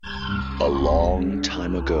A long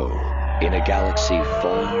time ago, in a galaxy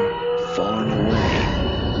far, far away.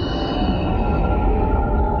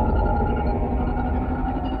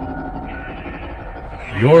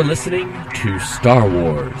 You're listening to Star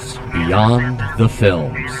Wars Beyond the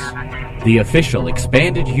Films, the official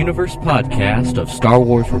expanded universe podcast of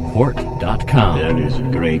StarWarsReport.com. There is a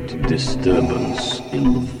great disturbance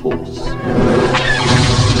in the Force.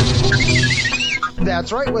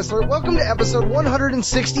 That's right, Whistler. Welcome to episode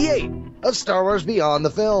 168 of Star Wars Beyond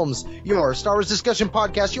the Films, your Star Wars discussion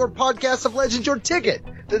podcast, your podcast of legends, your ticket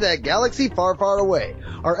to that galaxy far, far away.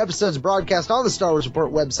 Our episodes broadcast on the Star Wars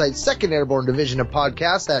Report website, Second Airborne Division of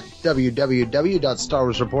Podcasts at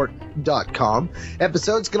www.starwarsreport.com.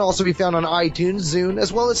 Episodes can also be found on iTunes, Zune,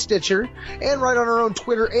 as well as Stitcher, and right on our own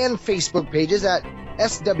Twitter and Facebook pages at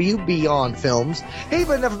SW Beyond Films. Hey,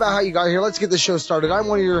 but enough about how you got here. Let's get the show started. I'm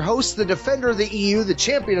one of your hosts, the defender of the EU, the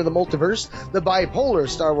champion of the multiverse, the bipolar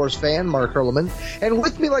Star Wars fan, Mark Hurleman. And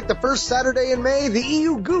with me, like the first Saturday in May, the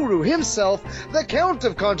EU guru himself, the Count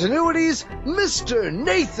of Continuities, Mr.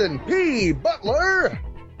 Nathan P. Butler.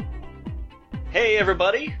 Hey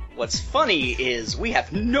everybody, what's funny is we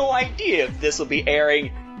have no idea if this will be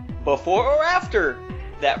airing before or after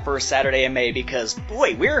that first Saturday in May because,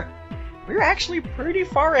 boy, we're actually pretty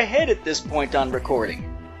far ahead at this point on recording.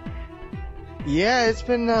 Yeah, it's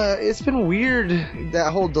been weird,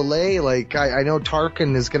 that whole delay. Like, I know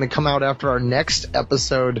Tarkin is going to come out after our next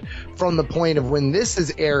episode from the point of when this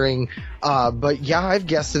is airing. But yeah, I've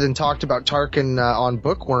guested and talked about Tarkin on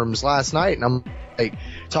Bookworms last night, and I'm like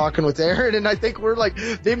talking with Aaron, and I think we're like,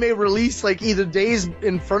 they may release like either days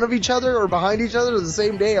in front of each other or behind each other the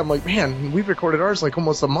same day. I'm like, man, we recorded ours like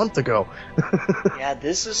almost a month ago. Yeah,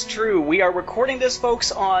 this is true. We are recording this,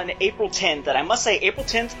 folks, on April 10th, and I must say April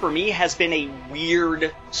 10th for me has been a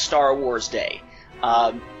weird Star Wars day.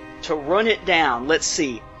 To run it down, let's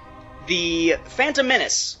see. The Phantom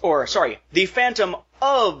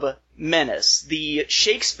of Menace, the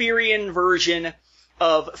Shakespearean version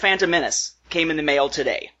of Phantom Menace, came in the mail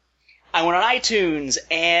today. I went on iTunes,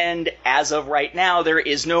 and as of right now, there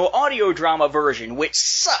is no audio drama version, which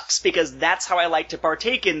sucks, because that's how I like to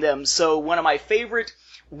partake in them. So one of my favorite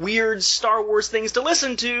weird Star Wars things to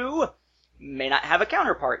listen to may not have a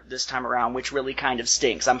counterpart this time around, which really kind of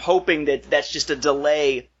stinks. I'm hoping that that's just a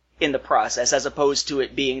delay in the process, as opposed to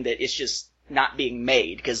it being that it's just not being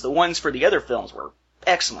made, because the ones for the other films were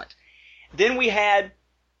excellent. Then we had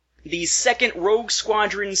the second Rogue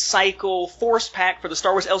Squadron Cycle Force Pack for the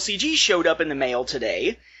Star Wars LCG showed up in the mail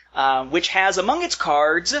today, which has among its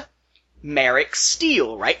cards Merrick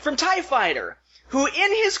Steele, right from TIE Fighter, who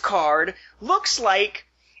in his card looks like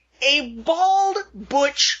a bald,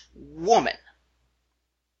 butch woman.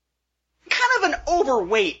 Kind of an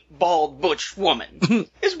overweight, bald, butch woman.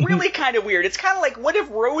 It's really kind of weird. It's kind of like, what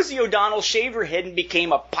if Rosie O'Donnell shaved her head and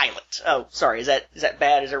became a pilot? Oh, sorry, is that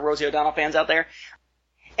bad? Is there Rosie O'Donnell fans out there?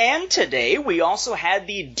 And today we also had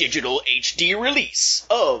the digital HD release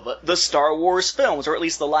of the Star Wars films, or at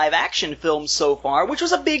least the live-action films so far, which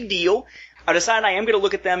was a big deal. I decided I am going to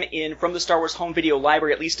look at them from the Star Wars Home Video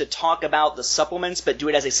Library, at least to talk about the supplements, but do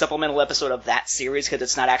it as a supplemental episode of that series, because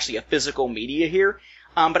it's not actually a physical media here.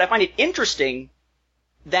 But I find it interesting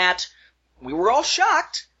that we were all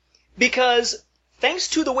shocked, because thanks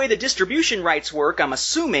to the way the distribution rights work, I'm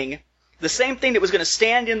assuming the same thing that was going to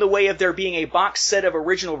stand in the way of there being a box set of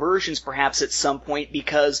original versions perhaps at some point,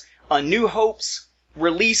 because A New Hope's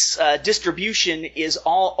release distribution is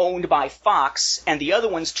all owned by Fox, and the other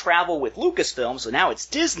ones travel with Lucasfilm, so now it's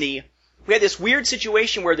Disney. We had this weird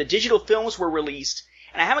situation where the digital films were released,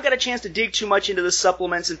 and I haven't got a chance to dig too much into the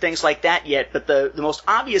supplements and things like that yet, but the most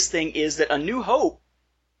obvious thing is that A New Hope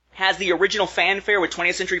has the original fanfare with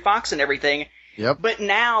 20th Century Fox and everything, Yep. but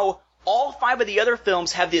now all 5 of the other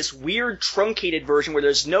films have this weird truncated version where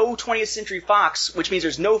there's no 20th Century Fox, which means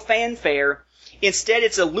there's no fanfare. Instead,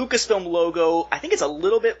 it's a Lucasfilm logo. I think it's a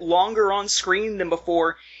little bit longer on screen than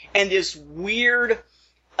before, and this weird,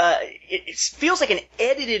 it feels like an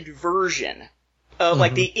edited version of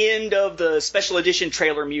like the end of the special edition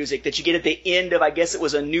trailer music that you get at the end of, I guess it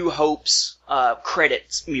was A New Hope's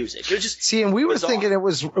credits music. It was just See, and we were bizarre. thinking it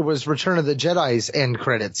was Return of the Jedi's end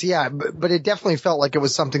credits. Yeah, but it definitely felt like it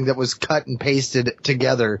was something that was cut and pasted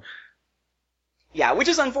together. Yeah, which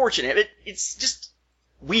is unfortunate. It's just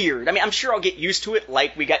weird. I mean, I'm sure I'll get used to it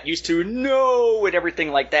like we got used to No and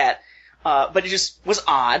everything like that. But it just was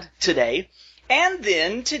odd today. And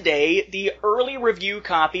then today, the early review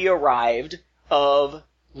copy arrived of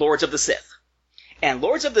Lords of the Sith. And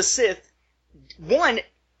Lords of the Sith, one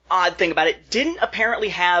odd thing about it, didn't apparently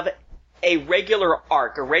have a regular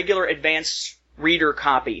arc, a regular advanced reader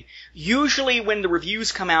copy. Usually when the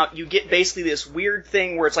reviews come out, you get basically this weird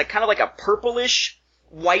thing where it's like kind of like a purplish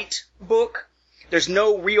white book. There's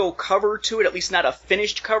no real cover to it, at least not a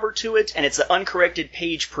finished cover to it, and it's uncorrected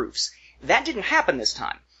page proofs. That didn't happen this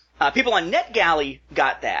time. People on NetGalley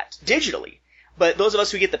got that digitally, but those of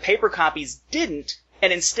us who get the paper copies didn't,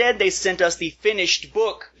 and instead they sent us the finished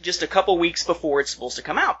book just a couple weeks before it's supposed to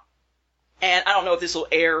come out. And I don't know if this will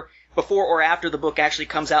air before or after the book actually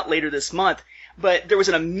comes out later this month, but there was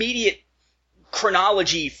an immediate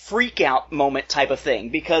chronology freak-out moment type of thing,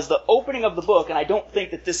 because the opening of the book, and I don't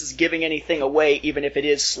think that this is giving anything away, even if it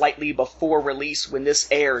is slightly before release when this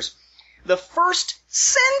airs, the first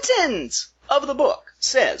sentence of the book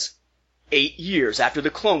says, 8 years after the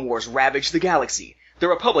Clone Wars ravaged the galaxy, the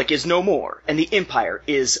Republic is no more, and the Empire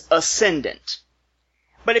is ascendant.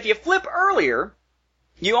 But if you flip earlier,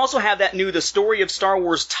 you also have that new The Story of Star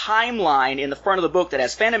Wars timeline in the front of the book that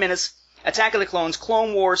has Phantom Menace, Attack of the Clones,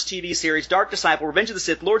 Clone Wars TV series, Dark Disciple, Revenge of the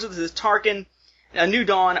Sith, Lords of the Sith, Tarkin, A New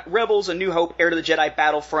Dawn, Rebels, A New Hope, Heir to the Jedi,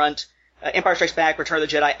 Battlefront, Empire Strikes Back, Return of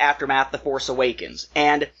the Jedi, Aftermath, The Force Awakens.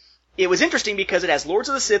 And it was interesting because it has Lords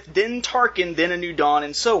of the Sith, then Tarkin, then A New Dawn,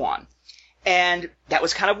 and so on. And that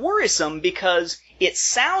was kind of worrisome because it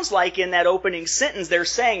sounds like in that opening sentence they're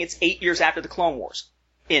saying it's 8 years after the Clone Wars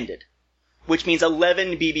ended, which means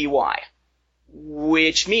 11 BBY,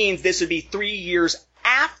 which means this would be 3 years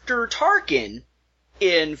after Tarkin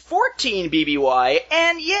in 14 BBY,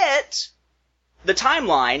 and yet the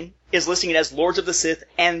timeline is listing it as Lords of the Sith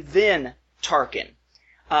and then Tarkin.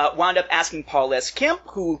 Wound up asking Paul S. Kemp,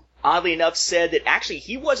 who oddly enough said that actually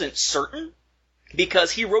he wasn't certain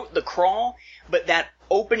because he wrote the crawl, but that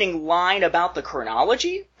opening line about the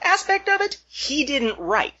chronology aspect of it, he didn't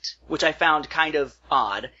write, which I found kind of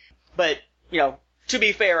odd. But, to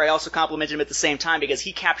be fair, I also complimented him at the same time because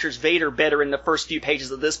he captures Vader better in the first few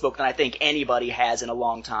pages of this book than I think anybody has in a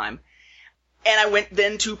long time. And I went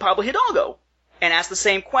then to Pablo Hidalgo and asked the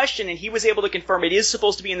same question, and he was able to confirm it is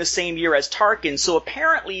supposed to be in the same year as Tarkin, so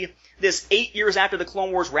apparently this 8 years after the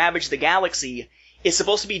Clone Wars ravaged the galaxy is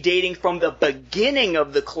supposed to be dating from the beginning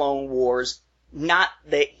of the Clone Wars, not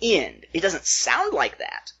the end. It doesn't sound like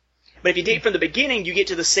that. But if you date from the beginning, you get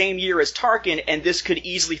to the same year as Tarkin, and this could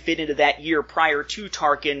easily fit into that year prior to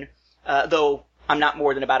Tarkin, though I'm not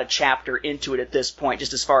more than about a chapter into it at this point,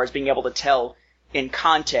 just as far as being able to tell in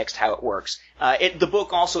context how it works. The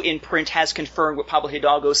book also in print has confirmed what Pablo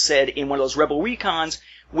Hidalgo said in one of those Rebel Recons,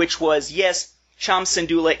 which was, yes, Cham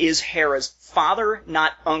Syndulla is Hera's father,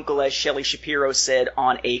 not uncle, as Shelley Shapiro said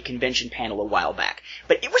on a convention panel a while back.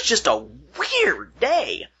 But it was just a weird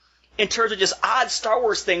day in terms of just odd Star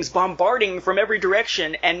Wars things bombarding from every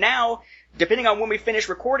direction. And now, depending on when we finish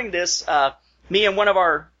recording this, me and one of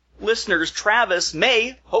our listeners, Travis,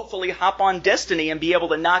 may hopefully hop on Destiny and be able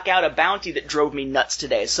to knock out a bounty that drove me nuts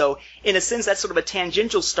today. So, in a sense, that's sort of a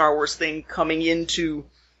tangential Star Wars thing coming into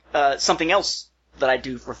something else that I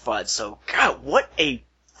do for FUD. So, God, what a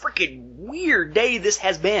freaking weird day this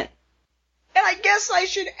has been. And I guess I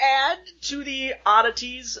should add to the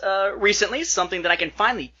oddities recently, something that I can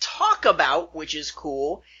finally talk about, which is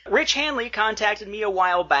cool. Rich Hanley contacted me a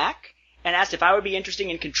while back and asked if I would be interested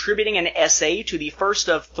in contributing an essay to the first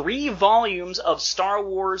of 3 volumes of Star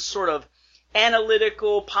Wars sort of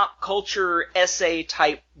analytical pop culture essay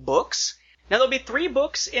type books. Now there'll be 3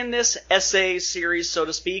 books in this essay series, so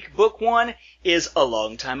to speak. Book 1 is A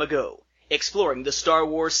Long Time Ago, Exploring the Star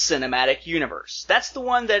Wars Cinematic Universe. That's the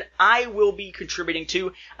one that I will be contributing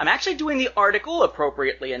to. I'm actually doing the article,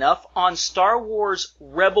 appropriately enough, on Star Wars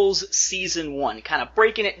Rebels Season 1, kind of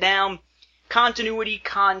breaking it down, continuity,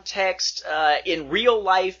 context, in real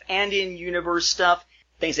life and in universe stuff,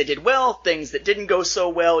 things that did well, things that didn't go so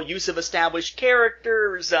well, use of established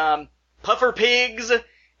characters, puffer pigs,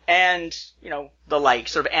 and, the like,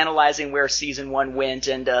 sort of analyzing where Season 1 went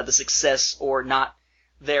and the success or not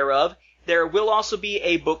thereof. There will also be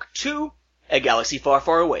a Book 2, A Galaxy Far,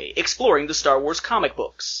 Far Away, exploring the Star Wars comic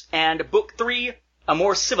books, and Book 3, A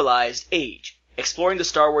More Civilized Age, exploring the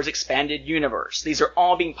Star Wars Expanded Universe. These are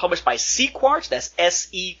all being published by Sequart, that's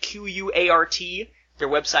Sequart. Their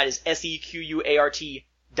website is sequart.org.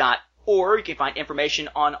 You can find information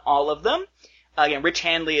on all of them. Again, Rich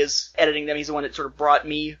Hanley is editing them. He's the one that sort of brought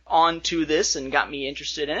me onto this and got me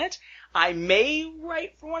interested in it. I may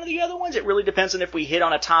write for one of the other ones. It really depends on if we hit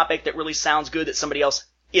on a topic that really sounds good that somebody else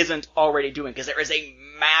isn't already doing, because there is a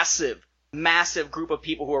massive, massive group of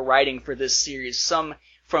people who are writing for this series. Some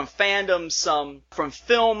from fandom, some from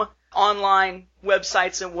film, online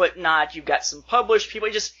websites and whatnot. You've got some published people.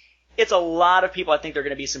 It's a lot of people. I think there are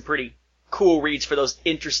going to be some pretty cool reads for those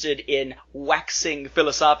interested in waxing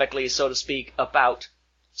philosophically, so to speak, about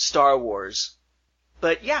Star Wars.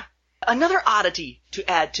 But yeah, another oddity to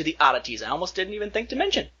add to the oddities I almost didn't even think to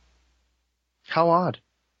mention. How odd.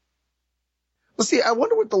 Well, see, I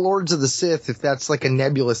wonder with the Lords of the Sith if that's like a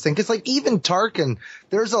nebulous thing. Because, like, even Tarkin,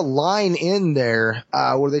 there's a line in there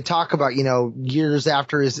where they talk about, years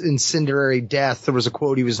after his incendiary death, there was a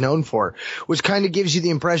quote he was known for, which kind of gives you the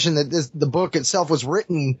impression that the book itself was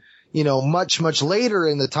written, much, much later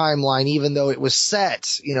in the timeline, even though it was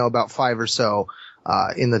set, about 5 or so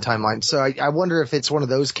in the timeline. So I wonder if it's one of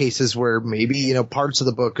those cases where maybe, parts of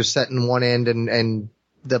the book are set in one end and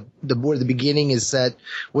where the beginning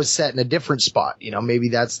was set in a different spot. Maybe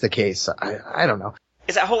that's the case. I don't know.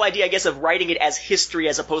 It's that whole idea, I guess, of writing it as history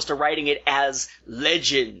as opposed to writing it as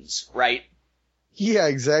legends, right? Yeah,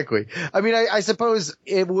 exactly. I mean, I suppose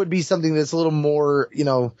it would be something that's a little more,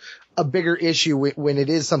 a bigger issue when it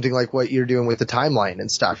is something like what you're doing with the timeline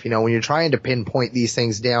and stuff, when you're trying to pinpoint these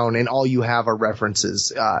things down and all you have are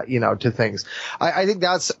references, to things. I think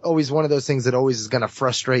that's always one of those things that always is going to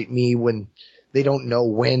frustrate me when they don't know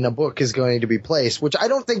when a book is going to be placed, which I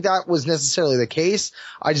don't think that was necessarily the case.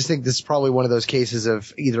 I just think this is probably one of those cases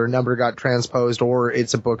of either a number got transposed or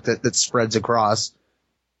it's a book that spreads across.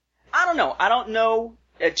 I don't know.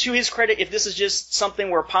 To his credit, if this is just something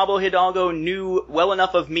where Pablo Hidalgo knew well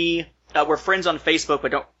enough of me, we're friends on Facebook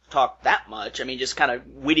but don't talk that much. I mean, just kind of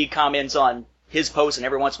witty comments on his posts, and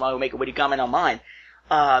every once in a while he'll make a witty comment on mine.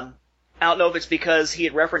 I don't know if it's because he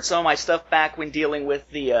had referenced some of my stuff back when dealing with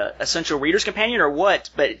the Essential Reader's Companion or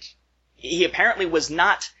what, but he apparently was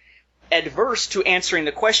not adverse to answering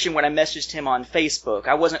the question when I messaged him on Facebook.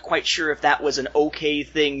 I wasn't quite sure if that was an okay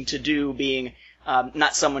thing to do, being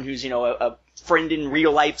not someone who's, a friend in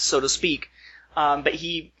real life, so to speak. But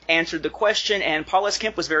he answered the question, and Paul S.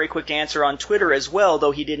 Kemp was very quick to answer on Twitter as well,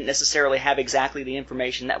 though he didn't necessarily have exactly the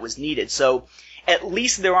information that was needed. So at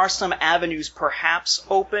least there are some avenues perhaps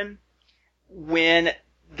open, when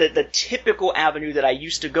the typical avenue that I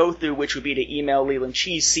used to go through, which would be to email Leland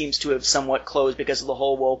Cheese, seems to have somewhat closed because of the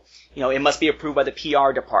whole, it must be approved by the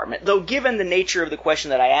PR department. Though given the nature of the question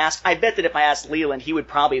that I asked, I bet that if I asked Leland, he would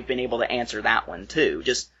probably have been able to answer that one too.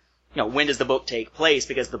 Just, when does the book take place?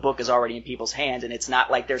 Because the book is already in people's hands, and it's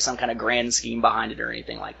not like there's some kind of grand scheme behind it or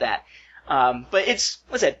anything like that. But it's,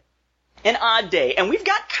 what's it? An odd day. And we've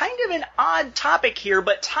got kind of an odd topic here,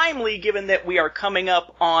 but timely given that we are coming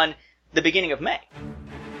up on the beginning of May.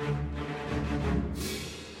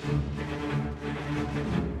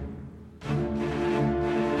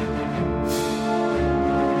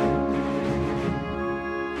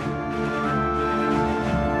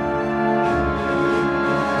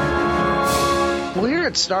 Well, here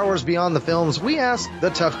at Star Wars Beyond the Films, we ask the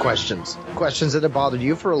tough questions. Questions that have bothered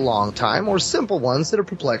you for a long time, or simple ones that have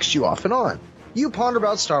perplexed you off and on. You ponder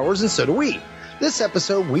about Star Wars, and so do we. This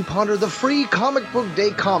episode, we ponder the free Comic Book Day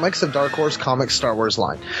comics of Dark Horse Comics Star Wars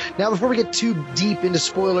line. Now, before we get too deep into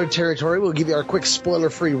spoiler territory, we'll give you our quick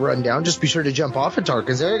spoiler-free rundown. Just be sure to jump off at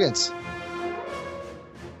Tarkin's Arrogance.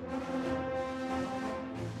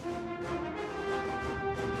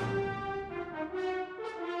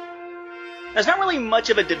 There's not really much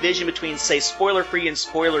of a division between, say, spoiler-free and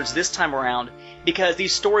spoilers this time around, because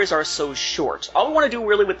these stories are so short. All we want to do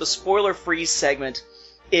really with the spoiler-free segment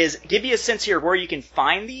is give you a sense here of where you can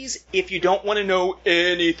find these if you don't want to know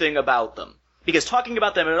anything about them. Because talking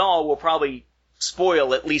about them at all will probably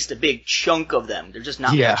spoil at least a big chunk of them. There's just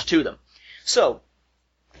not much to them. So,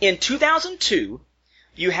 in 2002,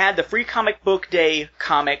 you had the Free Comic Book Day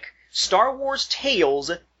comic Star Wars Tales,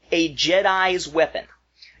 A Jedi's Weapon.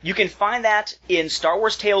 You can find that in Star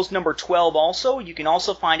Wars Tales number 12 also. You can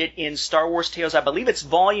also find it in Star Wars Tales, I believe it's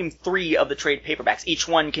volume 3 of the trade paperbacks. Each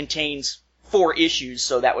one contains 4 issues,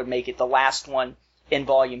 so that would make it the last one in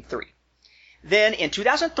volume 3. Then in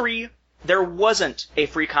 2003, there wasn't a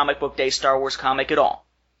Free Comic Book Day Star Wars comic at all.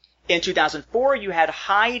 In 2004, you had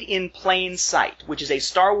Hide in Plain Sight, which is a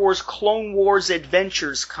Star Wars Clone Wars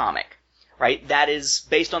Adventures comic, right? That is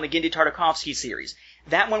based on the Genndy Tartakovsky series.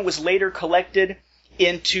 That one was later collected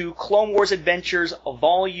into Clone Wars Adventures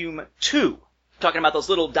Volume 2, talking about those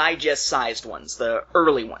little digest-sized ones, the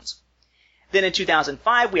early ones. Then in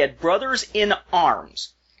 2005, we had Brothers in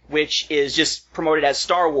Arms, which is just promoted as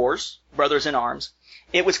Star Wars, Brothers in Arms.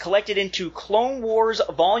 It was collected into Clone Wars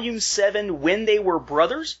Volume 7, When They Were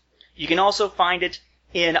Brothers. You can also find it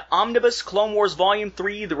in Omnibus Clone Wars Volume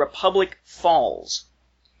 3, The Republic Falls.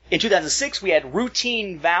 In 2006, we had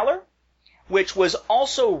Routine Valor, which was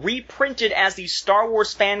also reprinted as the Star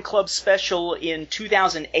Wars Fan Club special in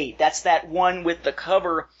 2008. That's that one with the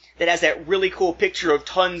cover that has that really cool picture of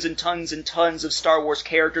tons and tons and tons of Star Wars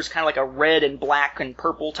characters, kind of like a red and black and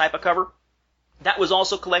purple type of cover. That was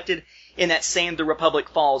also collected in that same The Republic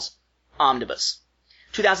Falls omnibus.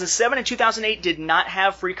 2007 and 2008 did not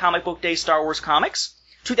have Free Comic Book Day Star Wars comics.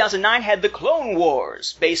 2009 had The Clone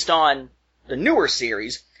Wars, based on the newer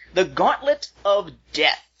series, The Gauntlet of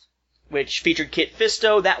Death, which featured Kit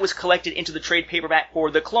Fisto. That was collected into the trade paperback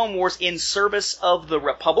for The Clone Wars in Service of the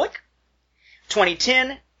Republic.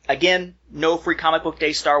 2010, again, no Free Comic Book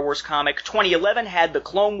Day Star Wars comic. 2011 had The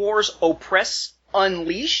Clone Wars Oppress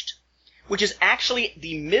Unleashed, which is actually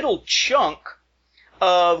the middle chunk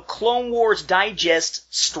of Clone Wars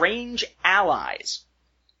Digest Strange Allies.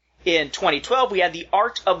 In 2012, we had The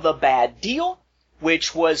Art of the Bad Deal,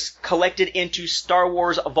 which was collected into Star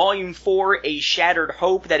Wars Volume 4, A Shattered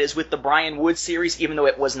Hope, that is with the Brian Wood series, even though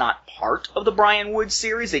it was not part of the Brian Wood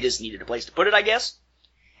series. They just needed a place to put it, I guess.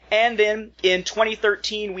 And then in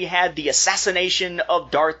 2013, we had The Assassination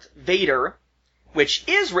of Darth Vader, which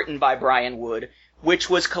is written by Brian Wood, which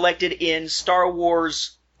was collected in Star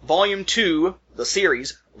Wars Volume 2, the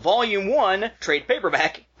series, Volume 1, trade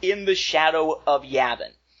paperback, In the Shadow of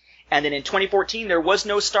Yavin. And then in 2014, there was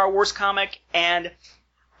no Star Wars comic, and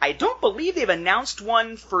I don't believe they've announced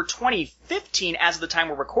one for 2015 as of the time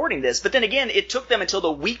we're recording this. But then again, it took them until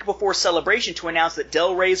the week before Celebration to announce that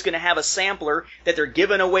Del Rey's going to have a sampler, that they're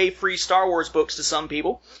giving away free Star Wars books to some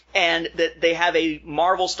people, and that they have a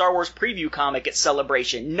Marvel Star Wars preview comic at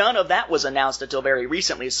Celebration. None of that was announced until very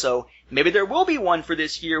recently, so maybe there will be one for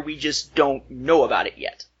this year. We just don't know about it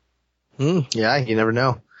yet. Yeah, you never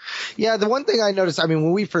know. Yeah, the one thing I noticed, I mean,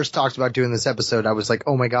 when we first talked about doing this episode, I was like,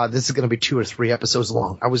 oh my God, this is going to be 2 or 3 episodes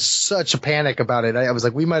long. I was such a panic about it. I was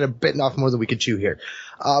like, we might have bitten off more than we could chew here.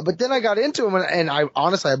 But then I got into them, and I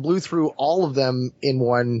honestly blew through all of them in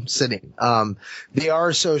one sitting. They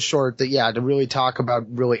are so short that, yeah, to really talk about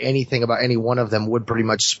really anything about any one of them would pretty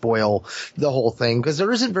much spoil the whole thing, because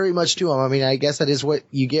there isn't very much to them. I mean, I guess that is what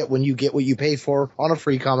you get when you get what you pay for on a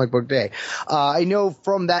Free Comic Book Day. I know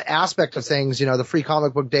from that aspect of things, you know, the Free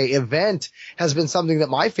Comic Book Day event has been something that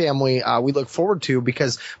my family, we look forward to,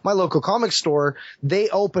 because my local comic store, they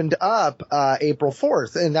opened up April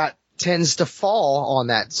 4th, and that tends to fall on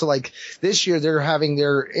that. So like this year they're having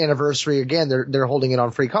their anniversary again. They're holding it on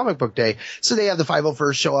Free Comic Book Day. So they have the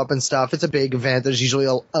 501st show up and stuff. It's a big event. There's usually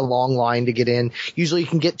a long line to get in. Usually you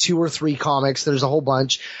can get 2 or 3 comics. There's a whole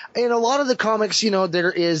bunch. And a lot of the comics, you know,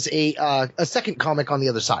 there is a second comic on the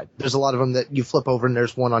other side. There's a lot of them that you flip over and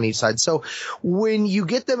there's one on each side. So when you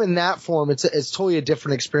get them in that form, it's totally a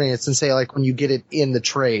different experience than say like when you get it in the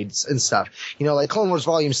trades and stuff. You know, like Clone Wars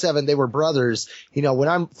Volume 7, they were brothers. You know, when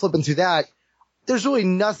I'm flipping through that, there's really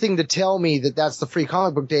nothing to tell me that that's the Free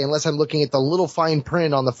Comic Book Day unless I'm looking at the little fine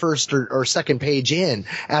print on the first or second page in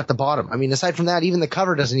at the bottom. I mean, aside from that, even the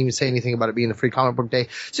cover doesn't even say anything about it being the Free Comic Book Day.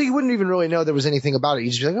 So you wouldn't even really know there was anything about it.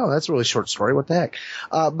 You'd just be like, oh, that's a really short story. What the heck?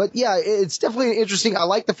 But yeah, it's definitely interesting. I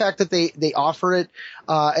like the fact that they offer it.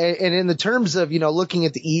 And in the terms of, you know, looking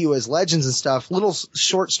at the EU as legends and stuff, little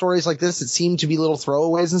short stories like this that seem to be little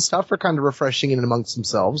throwaways and stuff are kind of refreshing in and amongst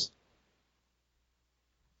themselves.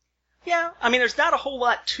 Yeah, I mean, there's not a whole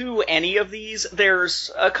lot to any of these. There's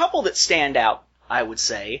a couple that stand out, I would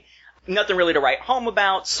say. Nothing really to write home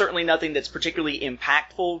about, certainly nothing that's particularly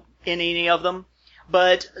impactful in any of them,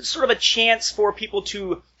 but sort of a chance for people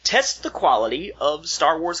to test the quality of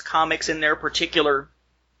Star Wars comics in their particular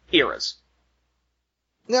eras.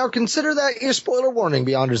 Now consider that your spoiler warning,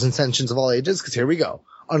 Beyonders and Sentients of all ages, because here we go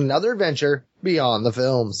on another adventure beyond the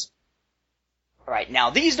films. Right, now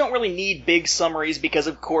these don't really need big summaries because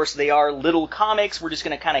of course they are little comics. We're just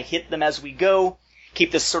going to kind of hit them as we go.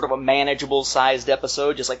 Keep this sort of a manageable sized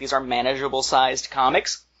episode, just like these are manageable sized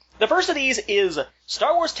comics. The first of these is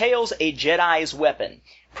Star Wars Tales: A Jedi's Weapon.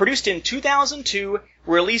 Produced in 2002,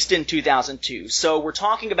 released in 2002. So we're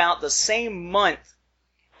talking about the same month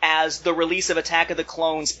as the release of Attack of the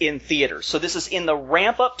Clones in theaters. So this is in the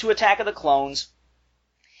ramp up to Attack of the Clones.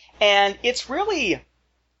 And it's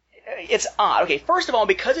odd. Okay, first of all,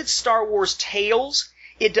 because it's Star Wars Tales,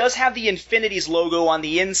 it does have the Infinities logo on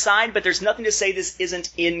the inside, but there's nothing to say this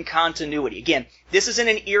isn't in continuity. Again, this is in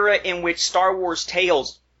an era in which Star Wars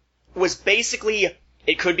Tales was basically,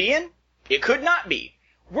 it could be in, it could not be.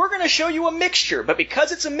 We're going to show you a mixture, but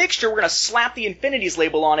because it's a mixture, we're going to slap the Infinities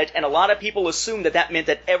label on it, and a lot of people assume that that meant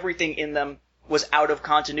that everything in them was out of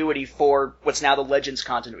continuity for what's now the Legends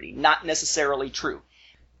continuity. Not necessarily true.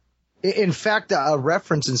 In fact, a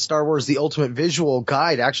reference in Star Wars The Ultimate Visual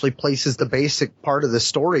Guide actually places the basic part of the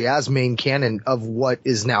story as main canon of what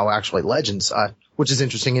is now actually Legends, which is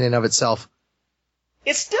interesting in and of itself.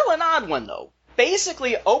 It's still an odd one, though.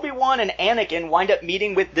 Basically, Obi-Wan and Anakin wind up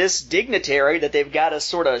meeting with this dignitary that they've got to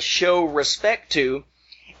sort of show respect to,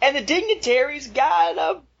 and the dignitary's got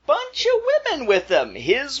a bunch of women with them,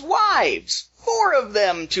 his wives, 4 of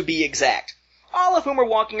them to be exact. all of whom are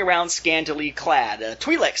walking around scantily clad,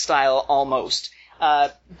 Twi'lek style almost.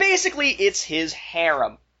 Basically, it's his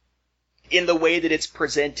harem in the way that it's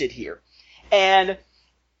presented here. And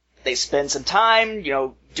they spend some time,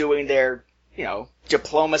 doing their,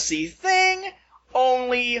 diplomacy thing,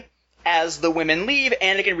 only as the women leave,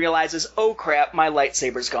 Anakin realizes, oh crap, my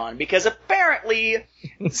lightsaber's gone, because apparently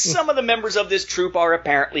some of the members of this troop are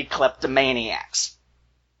apparently kleptomaniacs.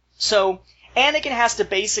 So, Anakin has to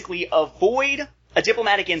basically avoid a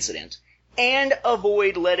diplomatic incident, and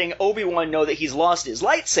avoid letting Obi-Wan know that he's lost his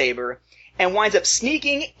lightsaber, and winds up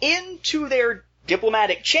sneaking into their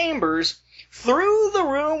diplomatic chambers through the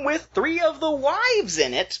room with 3 of the wives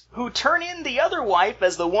in it, who turn in the other wife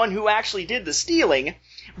as the one who actually did the stealing,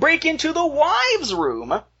 break into the wives'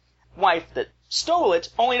 room, wife that stole it,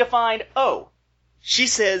 only to find, she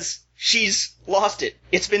says she's lost it.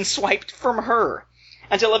 It's been swiped from her.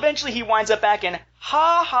 Until eventually he winds up back in,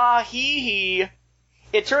 ha ha hee hee.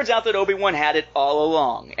 It turns out that Obi-Wan had it all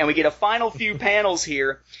along, and we get a final few panels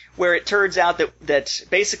here where it turns out that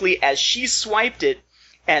basically as she swiped it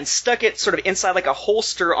and stuck it sort of inside like a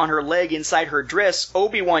holster on her leg inside her dress,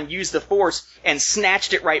 Obi-Wan used the Force and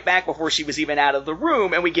snatched it right back before she was even out of the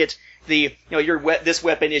room, and we get the, this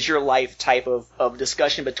weapon is your life type of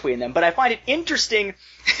discussion between them. But I find it interesting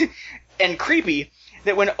and creepy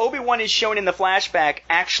that when Obi-Wan is shown in the flashback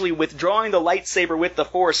actually withdrawing the lightsaber with the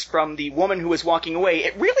Force from the woman who was walking away,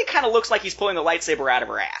 it really kind of looks like he's pulling the lightsaber out of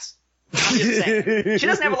her ass. I'm just saying. She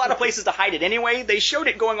doesn't have a lot of places to hide it anyway. They showed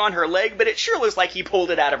it going on her leg, but it sure looks like he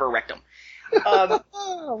pulled it out of her rectum.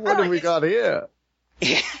 What have we got here?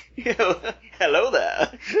 Hello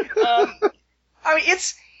there.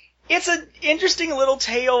 It's an interesting little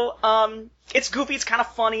tale. It's goofy, it's kind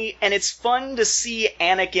of funny, and it's fun to see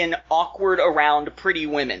Anakin awkward around pretty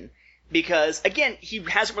women. Because, again, he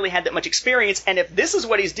hasn't really had that much experience, and if this is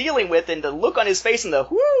what he's dealing with, and the look on his face and the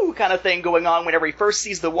whoo kind of thing going on whenever he first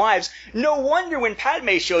sees the wives, no wonder when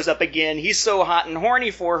Padme shows up again, he's so hot and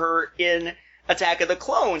horny for her in Attack of the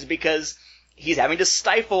Clones, because he's having to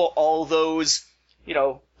stifle all those,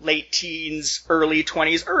 late teens, early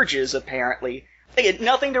 20s urges, apparently. Again,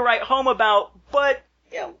 nothing to write home about, but,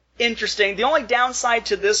 interesting. The only downside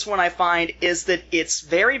to this one I find is that it's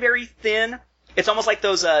very, very thin. It's almost like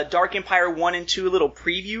those Dark Empire 1 and 2 little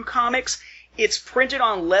preview comics. It's printed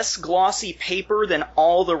on less glossy paper than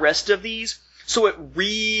all the rest of these, so it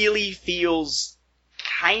really feels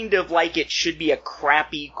kind of like it should be a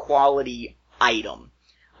crappy quality item.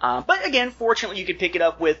 But again, fortunately you could pick it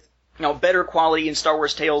up with better quality in Star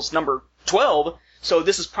Wars Tales number 12, so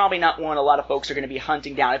this is probably not one a lot of folks are going to be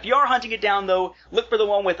hunting down. If you are hunting it down, though, look for the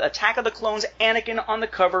one with Attack of the Clones Anakin on the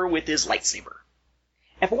cover with his lightsaber.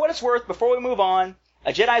 And for what it's worth, before we move on,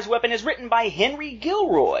 A Jedi's Weapon is written by Henry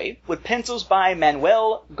Gilroy, with pencils by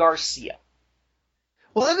Manuel Garcia.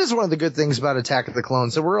 Well, that is one of the good things about Attack of the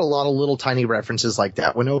Clones. There were a lot of little tiny references like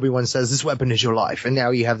that. When Obi-Wan says, this weapon is your life, and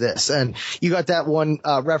now you have this. And you got that one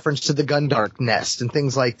reference to the Gundark nest and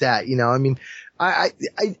things like that.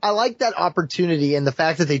 I like that opportunity, and the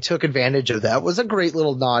fact that they took advantage of that was a great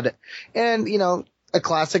little nod. And, a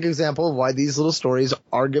classic example of why these little stories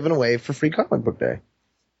are given away for Free Comic Book Day.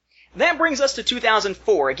 That brings us to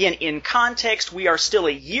 2004. Again, in context, we are still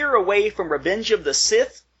a year away from Revenge of the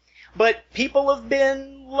Sith, but people have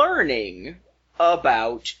been learning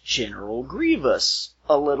about General Grievous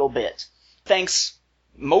a little bit, thanks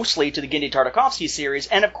mostly to the Genndy Tartakovsky series,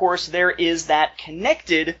 and of course there is that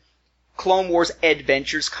connected Clone Wars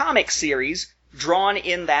Adventures comic series drawn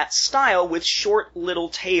in that style with short little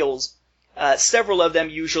tales, several of them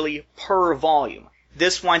usually per volume.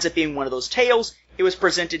 This winds up being one of those tales. It was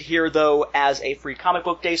presented here, though, as a Free Comic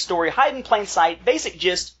Book Day story, hide in plain sight. Basic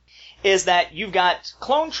gist is that you've got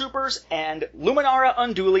clone troopers and Luminara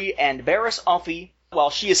Unduli and Barriss Offee. Well,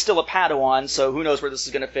 she is still a Padawan, so who knows where this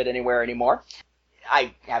is going to fit anywhere anymore.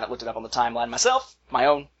 I haven't looked it up on the timeline myself, my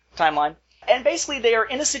own timeline. And basically they are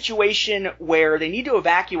in a situation where they need to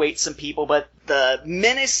evacuate some people, but the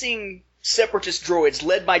menacing Separatist droids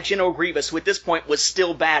led by General Grievous, who at this point was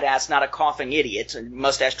still badass, not a coughing idiot, a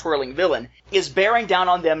mustache-twirling villain, is bearing down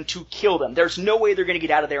on them to kill them. There's no way they're going to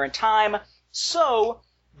get out of there in time, so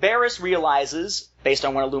Barriss realizes, based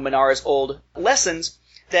on one of Luminara's old lessons,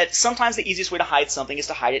 that sometimes the easiest way to hide something is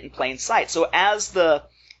to hide it in plain sight. So as the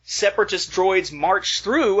Separatist droids march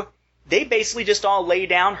through, they basically just all lay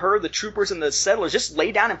down, the troopers and the settlers just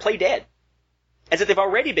lay down and play dead. As if they've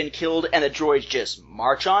already been killed, and the droids just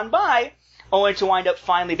march on by, only to wind up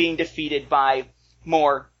finally being defeated by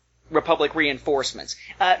more Republic reinforcements.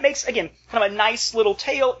 It makes, again, kind of a nice little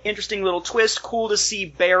tale, interesting little twist, cool to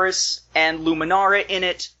see Barriss and Luminara in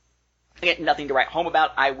it. Again, nothing to write home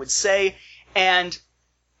about, I would say. And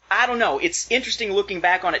I don't know, it's interesting looking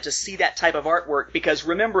back on it to see that type of artwork, because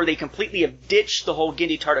remember, they completely have ditched the whole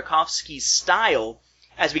Genndy Tartakovsky style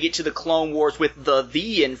as we get to the Clone Wars with the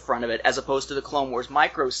 "the" in front of it, as opposed to the Clone Wars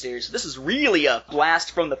micro series. So this is really a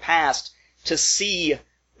blast from the past to see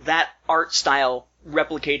that art style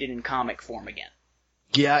replicated in comic form again.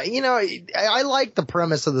 Yeah, I like the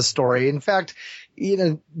premise of the story. In fact,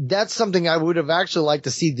 that's something I would have actually liked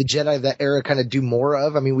to see the Jedi of that era kind of do more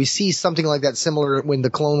of. I mean, we see something like that similar when the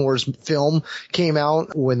Clone Wars film came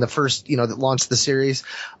out, when the first, that launched the series.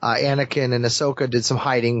 Anakin and Ahsoka did some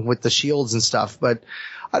hiding with the shields and stuff, but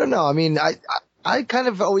I don't know. I mean, I kind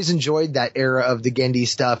of always enjoyed that era of the Genndy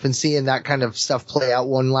stuff and seeing that kind of stuff play out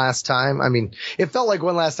one last time. I mean, it felt like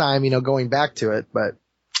one last time, going back to it, but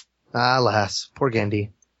alas, poor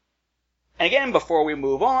Genndy. And again, before we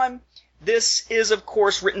move on, this is, of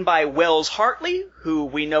course, written by Wells Hartley, who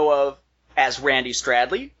we know of as Randy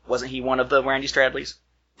Stradley. Wasn't he one of the Randy Stradleys?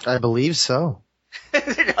 I believe so.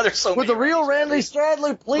 There's so With many the real Randy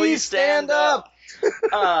Stradley, please stand up.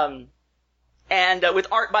 And with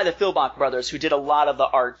art by the Philbach brothers, who did a lot of the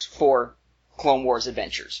art for Clone Wars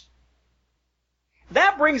Adventures.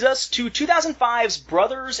 That brings us to 2005's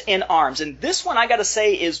Brothers in Arms, and this one, I gotta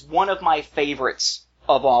say, is one of my favorites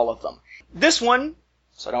of all of them. This one,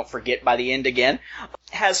 so I don't forget by the end again,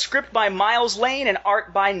 has script by Miles Lane and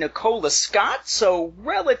art by Nicola Scott, so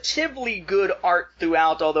relatively good art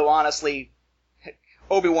throughout, although honestly,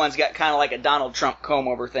 Obi-Wan's got kind of like a Donald Trump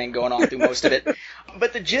comb-over thing going on through most of it.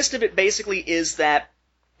 But the gist of it basically is that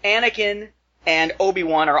Anakin and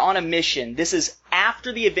Obi-Wan are on a mission. This is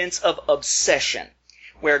after the events of Obsession,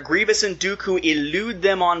 where Grievous and Dooku elude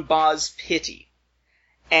them on Boz Pitti.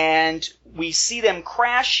 And we see them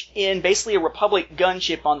crash in basically a Republic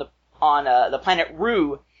gunship on the planet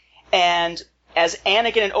Rue. And as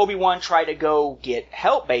Anakin and Obi-Wan try to go get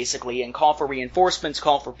help, basically, and call for reinforcements,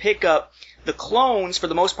 call for pickup, the clones, for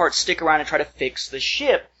the most part, stick around and try to fix the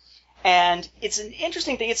ship. And it's an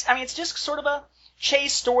interesting thing. It's just sort of a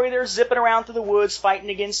chase story. They're zipping around through the woods, fighting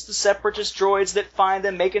against the Separatist droids that find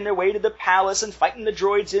them, making their way to the palace and fighting the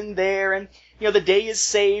droids in there. And, the day is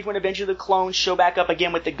saved when eventually the clones show back up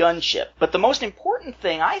again with the gunship. But the most important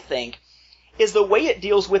thing, I think, is the way it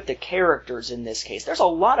deals with the characters in this case. There's a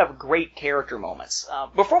lot of great character moments.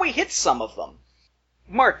 Before we hit some of them,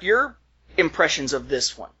 Mark, your impressions of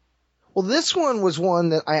this one. Well, this one was one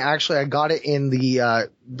that I got it in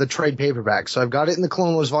the trade paperback. So I've got it in the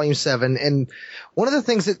Clone Wars Volume 7. And one of the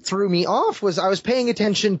things that threw me off was I was paying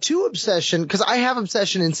attention to Obsession, because I have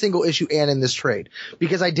Obsession in single issue and in this trade,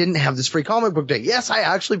 because I didn't have this free comic book day. Yes, I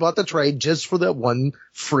actually bought the trade just for that one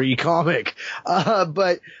free comic.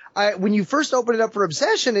 But when you first open it up for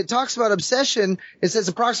Obsession, it talks about Obsession. It says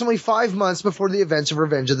approximately 5 months before the events of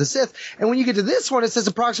Revenge of the Sith. And when you get to this one, it says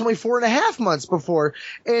approximately 4.5 months before.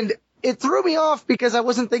 And it threw me off because I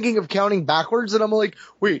wasn't thinking of counting backwards, and I'm like,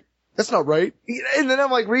 wait, that's not right. And then I'm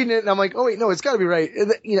like reading it, and I'm like, oh wait, no, it's got to be right.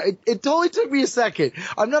 And it totally took me a second.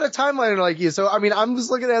 I'm not a timeliner like you, so I mean, I'm just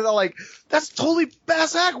looking at it like, that's totally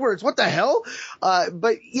backwards. What the hell?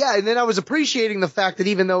 But yeah, and then I was appreciating the fact that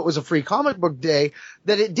even though it was a free comic book day,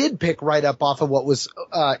 that it did pick right up off of what was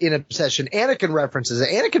in Obsession. Anakin references it.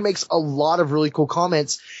 Anakin makes a lot of really cool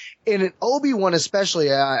comments. And in Obi-Wan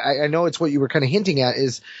especially, I know it's what you were kind of hinting at,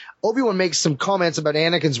 is Obi-Wan makes some comments about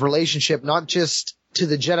Anakin's relationship, not just to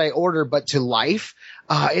the Jedi Order, but to life.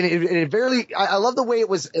 And I love the way it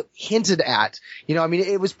was hinted at.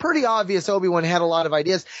 It was pretty obvious Obi-Wan had a lot of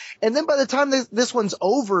ideas. And then by the time this one's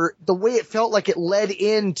over, the way it felt like it led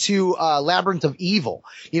into Labyrinth of Evil.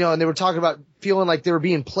 And they were talking about feeling like they were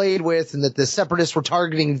being played with and that the Separatists were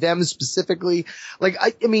targeting them specifically. Like,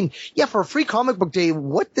 for a free comic book day,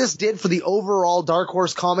 what this did for the overall Dark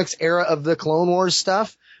Horse Comics era of the Clone Wars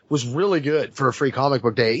stuff was really good for a free comic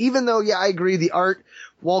book day. Even though, I agree, the art,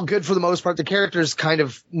 while good for the most part, the characters kind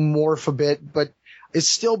of morph a bit, but it's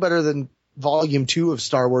still better than Volume 2 of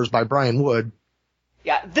Star Wars by Brian Wood.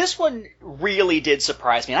 Yeah, this one really did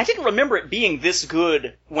surprise me. And I didn't remember it being this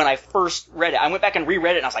good when I first read it. I went back and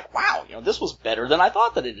reread it, and I was like, wow, this was better than I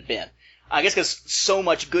thought that it had been. I guess because so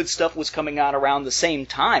much good stuff was coming out around the same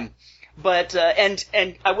time. But, and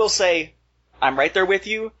I will say, I'm right there with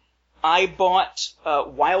you. I bought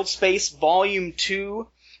Wild Space Volume 2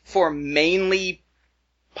 for mainly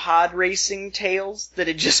pod racing tales that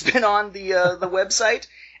had just been on the website.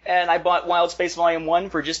 And I bought Wild Space Volume 1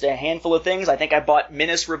 for just a handful of things. I think I bought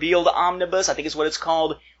Menace Revealed Omnibus, I think is what it's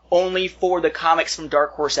called, only for the comics from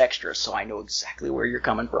Dark Horse Extras, so I know exactly where you're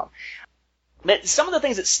coming from. But some of the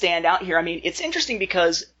things that stand out here, it's interesting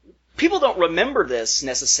because people don't remember this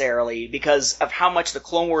necessarily because of how much the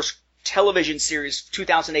Clone Wars television series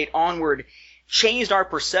 2008 onward changed our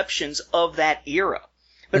perceptions of that era.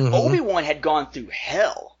 But Obi-Wan had gone through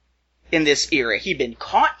hell in this era. He'd been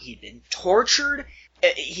caught, he'd been tortured,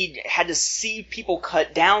 he had to see people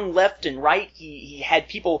cut down left and right, he had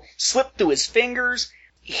people slip through his fingers.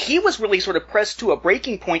 He was really sort of pressed to a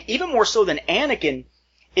breaking point, even more so than Anakin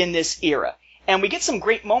in this era. And we get some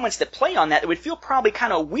great moments that play on that would feel probably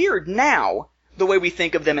kind of weird now, the way we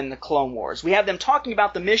think of them in the Clone Wars. We have them talking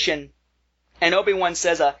about the mission, and Obi-Wan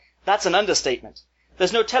says, that's an understatement.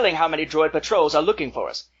 There's no telling how many droid patrols are looking for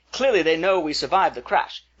us. Clearly they know we survived the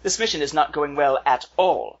crash. This mission is not going well at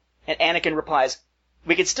all. And Anakin replies,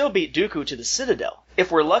 we could still beat Dooku to the Citadel.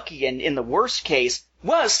 If we're lucky, and in the worst case,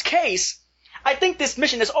 I think this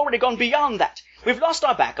mission has already gone beyond that. We've lost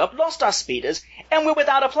our backup, lost our speeders, and we're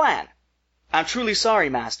without a plan. I'm truly sorry,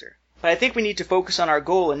 Master, but I think we need to focus on our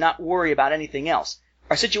goal and not worry about anything else.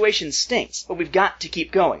 Our situation stinks, but we've got to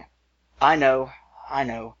keep going. I know.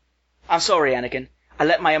 I'm sorry, Anakin. I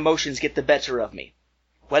let my emotions get the better of me.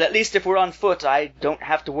 Well, at least if we're on foot, I don't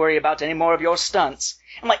have to worry about any more of your stunts.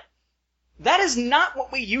 I'm like, that is not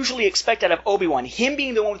what we usually expect out of Obi-Wan, him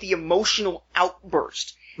being the one with the emotional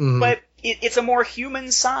outburst. But it's a more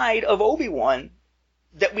human side of Obi-Wan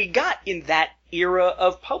that we got in that era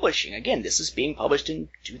of publishing. Again, this is being published in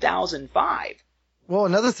 2005. Well,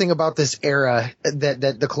 another thing about this era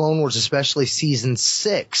that the Clone Wars, especially season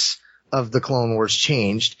 6 of the Clone Wars,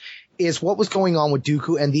 changed is what was going on with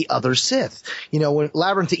Dooku and the other Sith. You know, when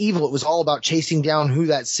Labyrinth of Evil, it was all about chasing down who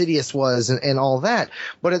that Sidious was and all that.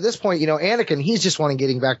 But at this point, you know, Anakin, he's just wanting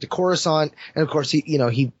getting back to Coruscant. And of course,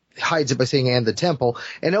 he hides it by saying, and the temple.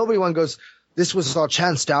 And Obi-Wan goes, this was our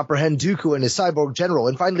chance to apprehend Dooku and his cyborg general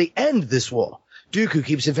and finally end this war. Dooku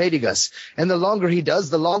keeps evading us, and the longer he does,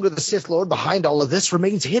 the longer the Sith Lord behind all of this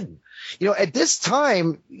remains hidden. You know, at this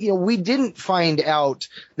time, you know, we didn't find out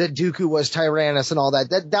that Dooku was Tyrannus and all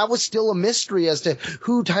that. That was still a mystery as to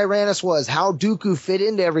who Tyrannus was, how Dooku fit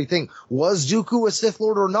into everything. Was Dooku a Sith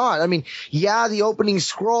Lord or not? I mean, yeah, the opening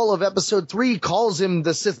scroll of episode 3 calls him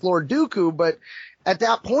the Sith Lord Dooku, but at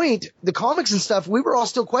that point, the comics and stuff, we were all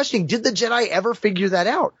still questioning, did the Jedi ever figure that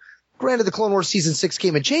out? Granted, the Clone Wars Season 6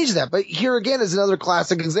 came and changed that, but here again is another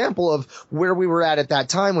classic example of where we were at that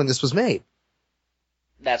time when this was made.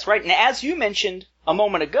 That's right. And as you mentioned a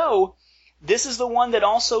moment ago, this is the one that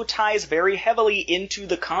also ties very heavily into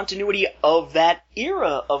the continuity of that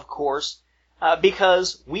era, of course,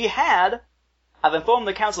 because I've informed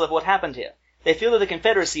the Council of what happened here. They feel that the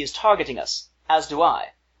Confederacy is targeting us, as do I,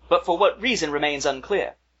 but for what reason remains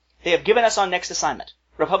unclear. They have given us our next assignment.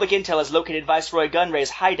 Republic Intel has located Viceroy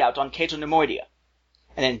Gunray's hideout on Cato Nemoidia.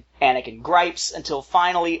 And then Anakin gripes until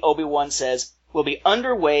finally Obi-Wan says, we'll be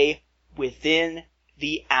underway within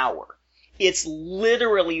the hour. It's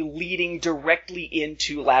literally leading directly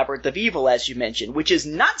into Labyrinth of Evil, as you mentioned, which is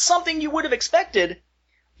not something you would have expected,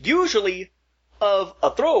 usually, of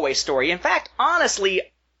a throwaway story. In fact, honestly,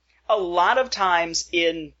 a lot of times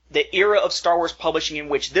in the era of Star Wars publishing in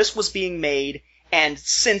which this was being made, and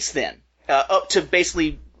since then, up to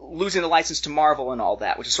basically losing the license to Marvel and all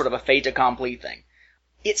that, which is sort of a fait accompli thing.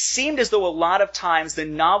 It seemed as though a lot of times the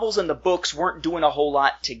novels and the books weren't doing a whole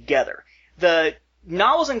lot together. The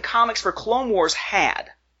novels and comics for Clone Wars had,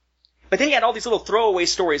 but then you had all these little throwaway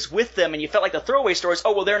stories with them, and you felt like the throwaway stories,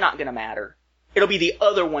 oh, well, they're not going to matter. It'll be the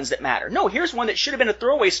other ones that matter. No, here's one that should have been a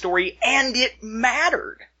throwaway story, and it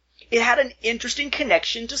mattered. It had an interesting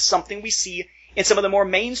connection to something we see in some of the more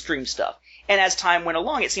mainstream stuff. And as time went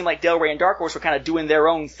along, it seemed like Del Rey and Dark Horse were kind of doing their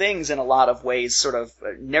own things in a lot of ways, sort of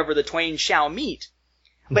never the twain shall meet.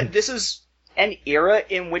 But this is an era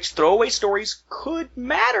in which throwaway stories could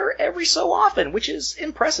matter every so often, which is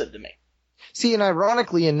impressive to me. See, and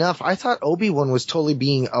ironically enough, I thought Obi-Wan was totally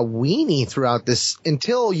being a weenie throughout this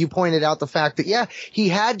until you pointed out the fact that, yeah, he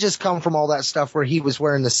had just come from all that stuff where he was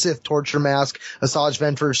wearing the Sith torture mask. Asajj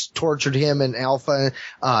Ventress tortured him and Alpha,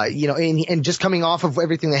 and just coming off of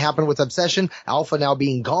everything that happened with Obsession, Alpha now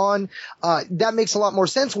being gone. That makes a lot more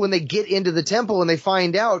sense when they get into the temple and they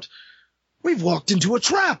find out, we've walked into a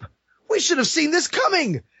trap. We should have seen this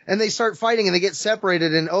coming. And they start fighting and they get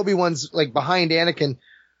separated and Obi-Wan's like behind Anakin.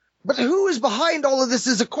 But who is behind all of this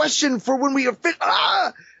is a question for when we are fit.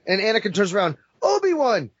 And Anakin turns around,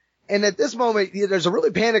 Obi-Wan. And at this moment, there's a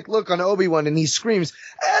really panicked look on Obi-Wan and he screams,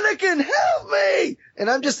 Anakin, help me.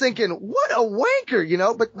 And I'm just thinking, what a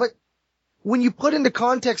wanker, but when you put into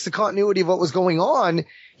context the continuity of what was going on,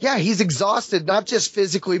 yeah, he's exhausted, not just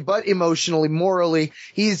physically, but emotionally, morally.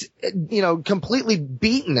 He's, completely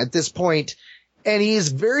beaten at this point. And he's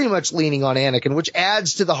very much leaning on Anakin, which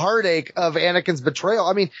adds to the heartache of Anakin's betrayal.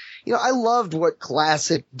 I mean, I loved what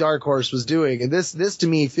classic Dark Horse was doing, and this to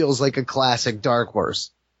me feels like a classic Dark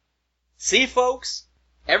Horse. See, folks,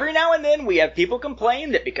 every now and then we have people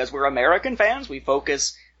complain that because we're American fans, we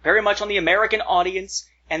focus very much on the American audience,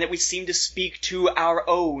 and that we seem to speak to our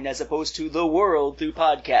own as opposed to the world through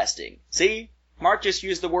podcasting. See? Mark just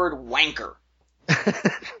used the word wanker.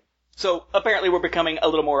 So apparently we're becoming a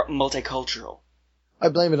little more multicultural. I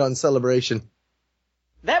blame it on Celebration.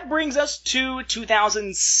 That brings us to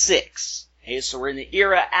 2006. Okay, so we're in the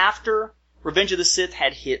era after Revenge of the Sith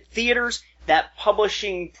had hit theaters. That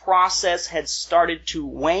publishing process had started to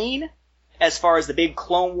wane as far as the big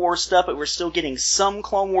Clone Wars stuff, but we're still getting some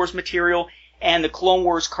Clone Wars material, and the Clone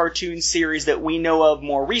Wars cartoon series that we know of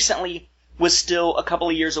more recently was still a couple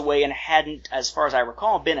of years away and hadn't, as far as I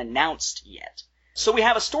recall, been announced yet. So we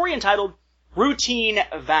have a story entitled Routine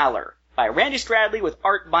Valor by Randy Stradley with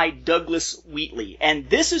art by Douglas Wheatley. And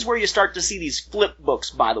this is where you start to see these flip books,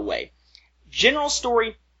 by the way. General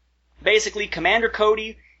story, basically Commander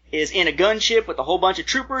Cody is in a gunship with a whole bunch of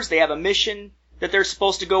troopers. They have a mission that they're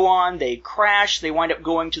supposed to go on. They crash. They wind up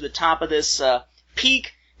going to the top of this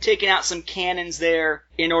peak, taking out some cannons there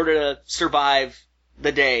in order to survive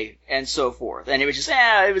the day and so forth. And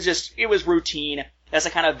it was routine. That's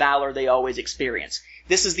the kind of valor they always experience.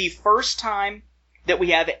 This is the first time that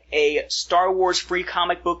we have a Star Wars Free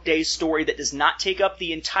Comic Book Day story that does not take up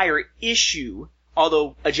the entire issue,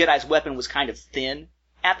 although A Jedi's Weapon was kind of thin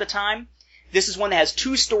at the time. This is one that has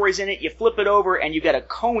 2 stories in it. You flip it over and you get a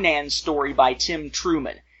Conan story by Tim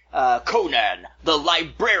Truman. Conan, the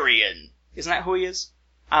Librarian. Isn't that who he is?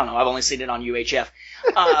 I don't know. I've only seen it on UHF.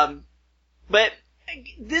 But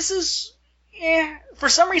this is, for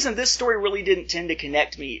some reason this story really didn't tend to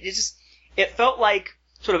connect me. It felt like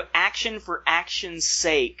sort of action for action's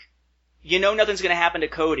sake. You know nothing's going to happen to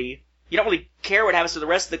Cody. You don't really care what happens to the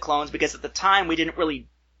rest of the clones because at the time we didn't really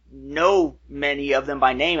know many of them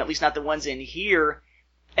by name, at least not the ones in here.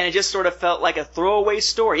 And it just sort of felt like a throwaway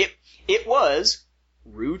story. It was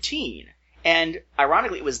routine. And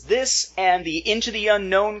ironically, it was this and the Into the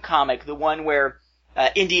Unknown comic, the one where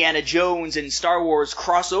Indiana Jones and Star Wars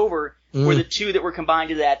cross over, were the 2 that were combined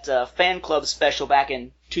to that fan club special back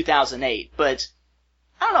in 2008. But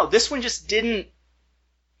I don't know, this one just didn't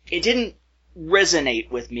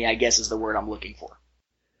resonate with me, I guess is the word I'm looking for.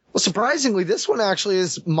 Well, surprisingly, this one actually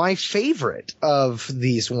is my favorite of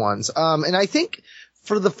these ones. And I think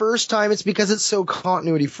for the first time, it's because it's so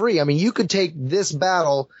continuity free. I mean, you could take this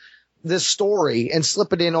battle, this story, and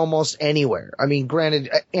slip it in almost anywhere. I mean,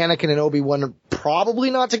 granted, Anakin and Obi-Wan are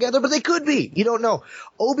probably not together, but they could be. You don't know.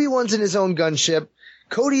 Obi-Wan's in his own gunship.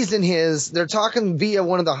 Cody's in his. They're talking via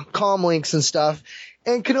one of the comm links and stuff.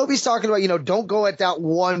 And Kenobi's talking about, don't go at that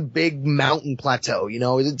one big mountain plateau.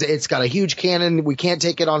 It's got a huge cannon. We can't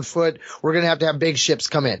take it on foot. We're going to have big ships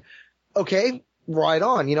come in. Okay, right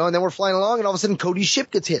on, and then we're flying along and all of a sudden Cody's ship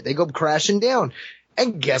gets hit. They go crashing down.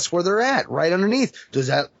 And guess where they're at? Right underneath. Does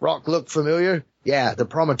that rock look familiar? Yeah, the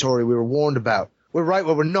promontory we were warned about. We're right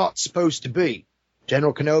where we're not supposed to be.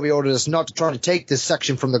 General Kenobi ordered us not to try to take this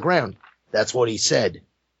section from the ground. That's what he said.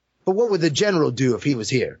 But what would the general do if he was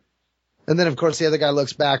here? And then, of course, the other guy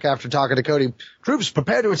looks back after talking to Cody. Troops,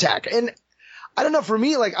 prepare to attack. And I don't know, for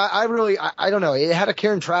me, like, I don't know. It had a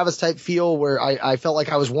Karen Travis type feel where I felt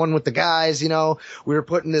like I was one with the guys, We were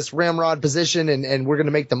put in this ramrod position and we're going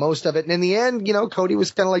to make the most of it. And in the end, Cody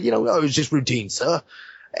was kind of like, oh, it was just routine, sir.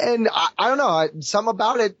 And I don't know, something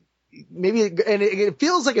about it. Maybe, it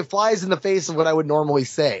feels like it flies in the face of what I would normally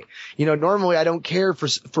say. Normally I don't care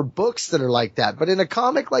for books that are like that, but in a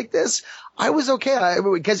comic like this, I was okay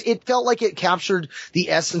because it felt like it captured the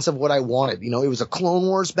essence of what I wanted. It was a Clone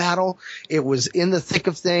Wars battle. It was in the thick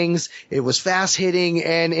of things. It was fast hitting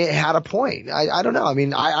and it had a point. I don't know. I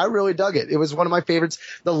mean, I really dug it. It was one of my favorites.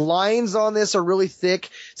 The lines on this are really thick,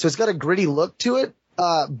 so it's got a gritty look to it.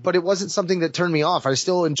 But it wasn't something that turned me off. I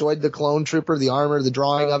still enjoyed the clone trooper, the armor, the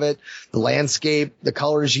drawing of it, the landscape, the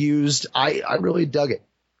colors used. I really dug it.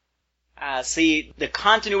 See, the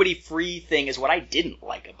continuity-free thing is what I didn't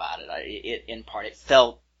like about it. In part, it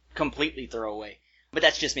felt completely throwaway. But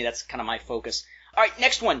that's just me. That's kind of my focus. All right,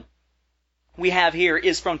 next one we have here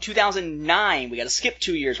is from 2009. We got to skip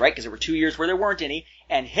 2 years, right? Because there were 2 years where there weren't any.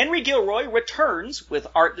 And Henry Gilroy returns with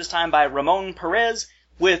art this time by Ramon Perez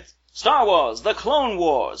with Star Wars, The Clone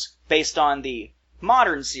Wars, based on the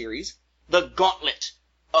modern series, The Gauntlet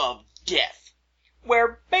of Death,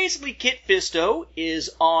 where basically Kit Fisto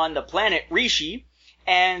is on the planet Rishi,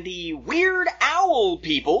 and the weird owl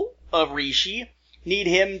people of Rishi need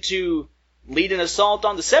him to lead an assault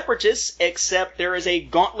on the Separatists, except there is a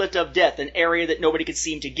gauntlet of death, an area that nobody can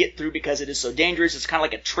seem to get through because it is so dangerous. It's kind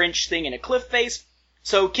of like a trench thing in a cliff face.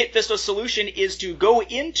 So Kit Fisto's solution is to go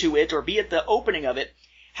into it, or be at the opening of it,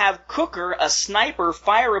 have Cooker, a sniper,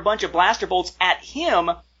 fire a bunch of blaster bolts at him,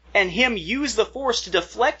 and him use the Force to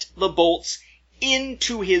deflect the bolts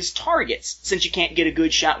into his targets, since you can't get a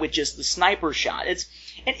good shot with just the sniper shot. It's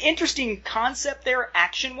an interesting concept there,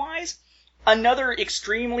 action-wise. Another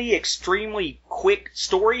extremely, extremely quick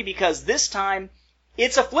story, because this time,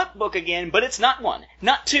 it's a flip book again, but it's not one,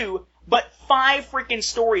 not two, but 5 freaking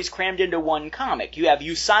stories crammed into one comic. You have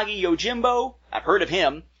Usagi Yojimbo, I've heard of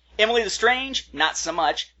him, Emily the Strange, not so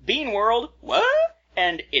much, Bean World, what?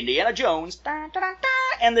 And Indiana Jones, da, da, da,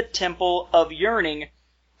 da, and the Temple of Yearning,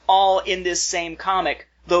 all in this same comic.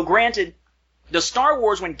 Though granted, the Star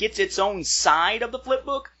Wars one gets its own side of the flip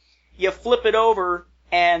book. You flip it over,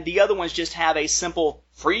 and the other ones just have a simple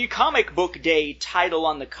Free Comic Book Day title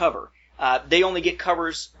on the cover. They only get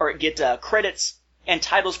covers, or get credits and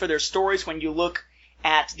titles for their stories when you look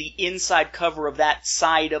at the inside cover of that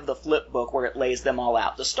side of the flip book where it lays them all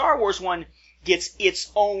out. The Star Wars one gets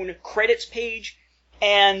its own credits page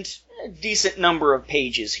and a decent number of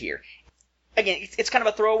pages here. Again, it's kind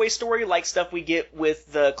of a throwaway story like stuff we get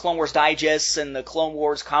with the Clone Wars Digests and the Clone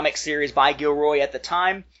Wars comic series by Gilroy at the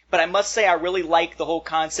time. But I must say I really like the whole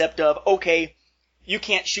concept of, okay, you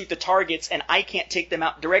can't shoot the targets and I can't take them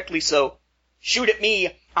out directly, so shoot at me,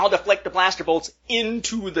 I'll deflect the blaster bolts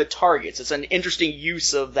into the targets. It's an interesting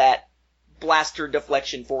use of that blaster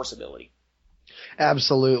deflection force ability.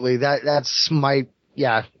 Absolutely. That's my,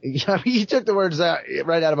 yeah, you took the words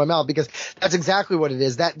right out of my mouth, because that's exactly what it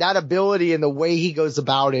is. That ability and the way he goes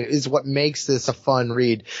about it is what makes this a fun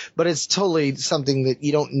read. But it's totally something that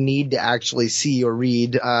you don't need to actually see or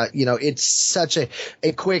read. It's such a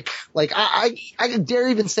quick, like, I dare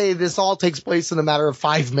even say this all takes place in a matter of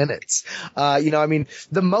 5 minutes.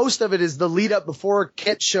 The most of it is the lead up before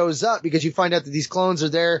Kit shows up, because you find out that these clones are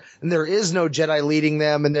there and there is no Jedi leading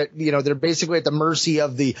them, and that, they're basically at the mercy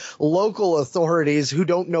of the local authorities who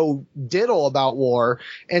don't know diddle about war.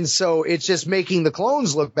 And so it's just making the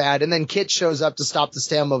clones look bad. And then Kit shows up to stop the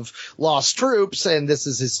stem of lost troops, and this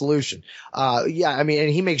is his solution. And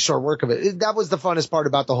he makes short work of it. That was the funnest part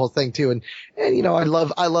about the whole thing too. And I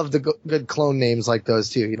love the good clone names like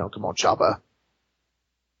those too. Come on, Choppa.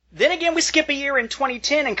 Then again, we skip a year in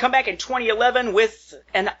 2010 and come back in 2011 with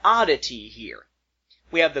an oddity here.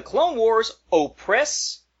 We have the Clone Wars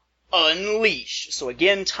Oppress Unleash. So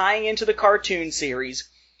again, tying into the cartoon series.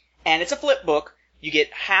 And it's a flip book. You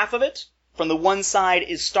get half of it. From the one side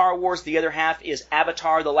is Star Wars, the other half is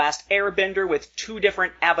Avatar: The Last Airbender, with 2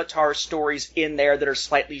 different Avatar stories in there that are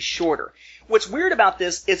slightly shorter. What's weird about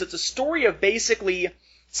this is it's a story of basically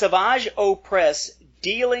Savage Opress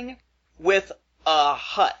dealing with a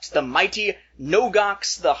Hutt, the mighty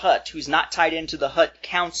Nogox the Hutt, who's not tied into the Hutt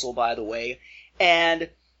Council, by the way, and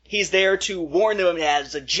he's there to warn them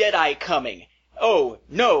as a Jedi coming. Oh,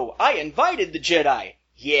 no, I invited the Jedi.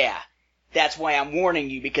 Yeah, that's why I'm warning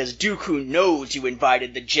you, because Dooku knows you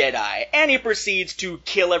invited the Jedi. And he proceeds to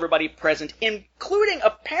kill everybody present, including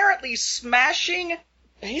apparently smashing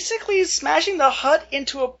the Hutt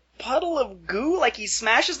into a puddle of goo. Like, he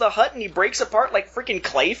smashes the Hutt and he breaks apart like freaking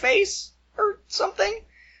Clayface or something.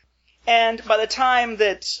 And by the time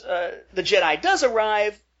that the Jedi does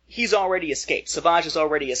arrive, he's already escaped. Savage has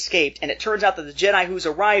already escaped, and it turns out that the Jedi who's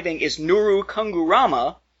arriving is Nuru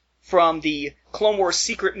Kungurama from the Clone Wars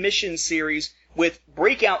Secret Mission series, with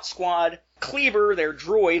Breakout Squad, Cleaver, their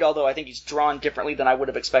droid, although I think he's drawn differently than I would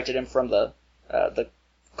have expected him from the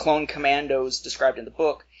clone commandos described in the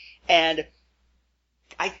book. And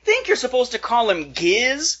I think you're supposed to call him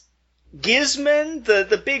Gizman,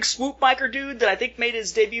 the big swoop biker dude that I think made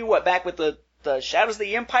his debut, back with the Shadows of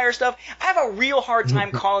the Empire stuff. I have a real hard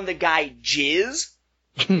time calling the guy Jizz.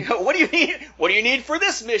 What do you need? What do you need for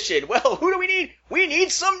this mission? Well, who do we need? We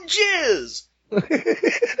need some Jizz.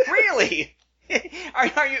 Really?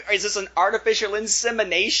 Is this an artificial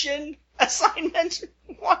insemination assignment?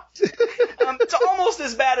 What? It's almost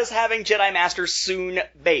as bad as having Jedi Master Soon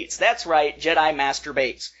Bates. That's right, Jedi Master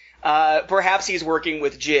Bates. Perhaps he's working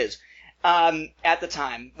with Jizz. At the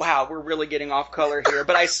time. Wow, we're really getting off color here,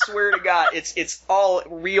 but I swear to God, it's all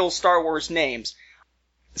real Star Wars names.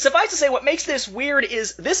 Suffice to say, what makes this weird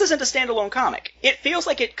is this isn't a standalone comic. It feels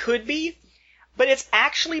like it could be, but it's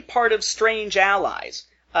actually part of Strange Allies.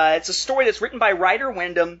 It's a story that's written by Ryder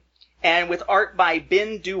Wyndham and with art by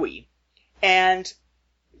Ben Dewey. And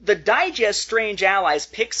the digest Strange Allies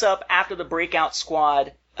picks up after the Breakout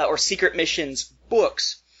Squad or Secret Missions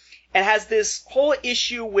books. and has this whole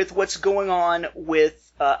issue with what's going on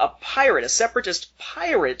with a pirate, a separatist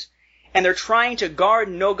pirate, and they're trying to guard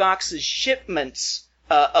Nogox's shipments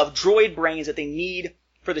of droid brains that they need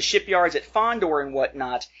for the shipyards at Fondor and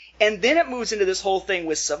whatnot. And then it moves into this whole thing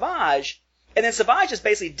with Savage, and then Savage just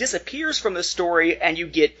basically disappears from the story, and you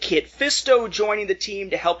get Kit Fisto joining the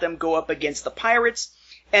team to help them go up against the pirates,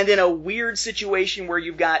 and then a weird situation where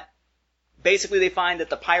you've got, basically they find that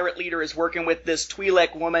the pirate leader is working with this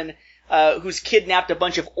Twi'lek woman who's kidnapped a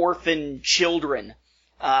bunch of orphan children.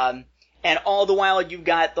 And all the while you've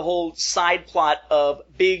got the whole side plot of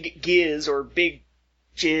Big Giz, or Big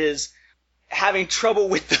Jizz, having trouble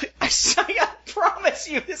with the... I promise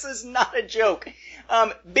you this is not a joke.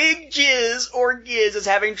 Big Jizz, or Giz, is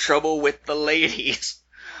having trouble with the ladies.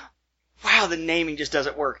 Wow, the naming just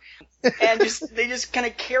doesn't work. And they just kind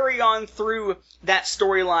of carry on through that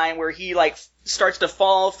storyline where he, like, starts to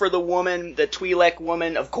fall for the woman, the Twi'lek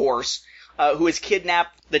woman, of course, who has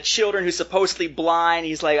kidnapped the children, who's supposedly blind.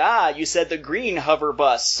 He's like, you said the green hover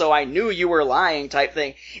bus, so I knew you were lying, type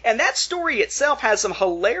thing. And that story itself has some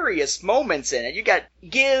hilarious moments in it. You got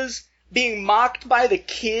Giz being mocked by the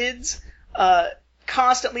kids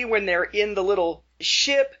constantly when they're in the little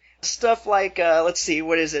ship. Stuff like, let's see,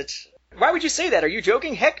 what is it? Why would you say that? Are you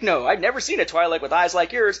joking? Heck no. I've never seen a Twi'lek with eyes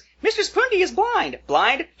like yours. Mistress Pundy is blind.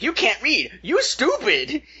 Blind? You can't read. You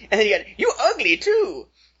stupid. And then you got, you ugly too.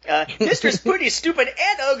 Mistress Pundy's stupid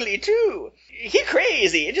and ugly too. He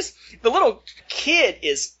crazy. It just, the little kid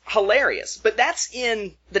is hilarious. But that's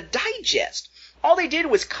in the digest. All they did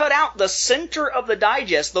was cut out the center of the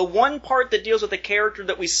digest, the one part that deals with the character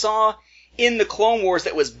that we saw in the Clone Wars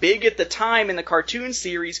that was big at the time in the cartoon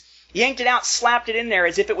series, yanked it out, slapped it in there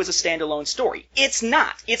as if it was a standalone story. It's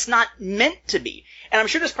not. It's not meant to be. And I'm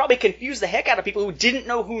sure this probably confused the heck out of people who didn't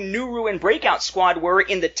know who Nuru and Breakout Squad were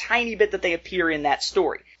in the tiny bit that they appear in that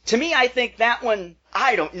story. To me, I think that one,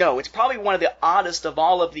 I don't know. It's probably one of the oddest of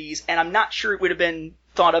all of these, and I'm not sure it would have been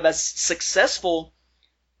thought of as successful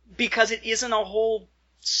because it isn't a whole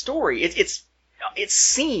story. It's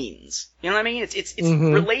scenes. You know what I mean? It's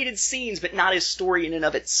related scenes, but not a story in and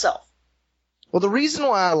of itself. Well, the reason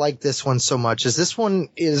why I like this one so much is this one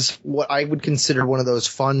is what I would consider one of those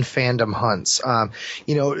fun fandom hunts.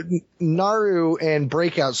 Naru and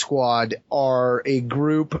Breakout Squad are a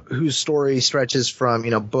group whose story stretches from,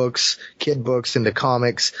 books, kid books into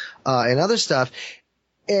comics, and other stuff.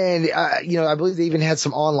 And, I believe they even had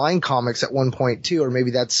some online comics at one point too, or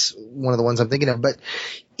maybe that's one of the ones I'm thinking of. But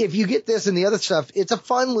if you get this and the other stuff, it's a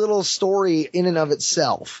fun little story in and of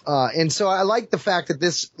itself. And so I like the fact that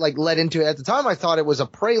this led into it. At the time, I thought it was a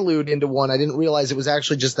prelude into one. I didn't realize it was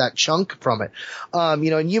actually just that chunk from it.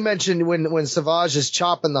 And you mentioned when Savage is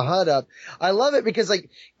chopping the hut up. I love it because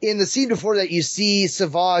in the scene before that, you see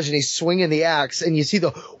Savage and he's swinging the axe and you see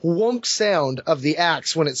the wonk sound of the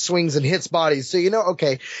axe when it swings and hits bodies. So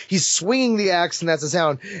okay, he's swinging the axe and that's the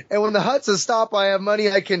sound. And when the hut says stop, I have money,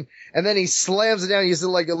 I can, and then he slams it down. You see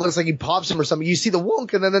it looks like he pops him or something. You see the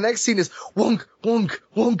wonk, and then the next scene is wonk, wonk,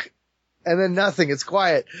 wonk, and then nothing. It's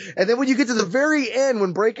quiet. And then when you get to the very end,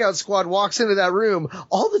 when Breakout Squad walks into that room,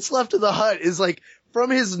 all that's left of the hut is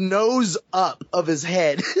from his nose up of his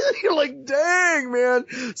head. You're like, dang, man,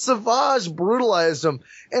 Savage brutalized him.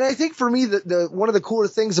 And I think for me, the one of the cooler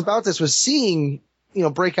things about this was seeing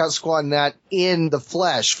Breakout Squad and that in the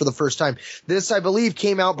flesh for the first time. This, I believe,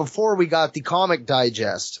 came out before we got the comic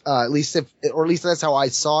digest. At least that's how I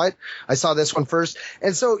saw it. I saw this one first.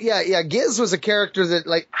 And so, yeah, Giz was a character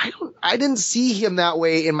that, I didn't see him that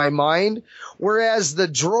way in my mind. Whereas the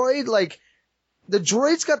droid, the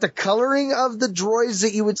droid's got the coloring of the droids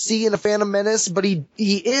that you would see in a Phantom Menace, but he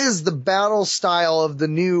is the battle style of the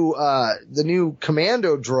new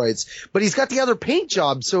commando droids, but he's got the other paint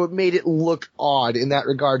job, so it made it look odd in that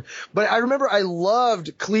regard. But I remember I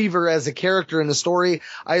loved Cleaver as a character in the story.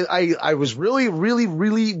 I was really, really,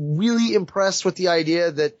 really, really impressed with the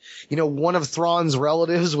idea that, one of Thrawn's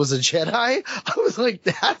relatives was a Jedi. I was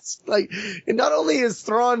like, and not only is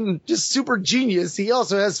Thrawn just super genius, he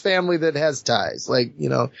also has family that has ties.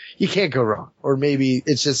 You can't go wrong. Or maybe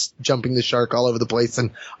it's just jumping the shark all over the place,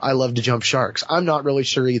 and I love to jump sharks. I'm not really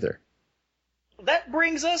sure either. That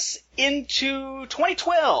brings us into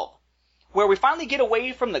 2012, where we finally get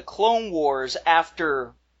away from the Clone Wars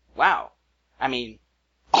after, all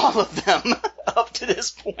of them up to this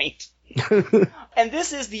point. And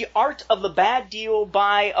this is The Art of the Bad Deal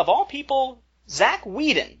by, of all people, Zack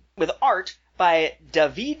Whedon, with art by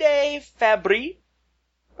Davide Fabri.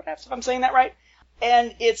 Perhaps if I'm saying that right.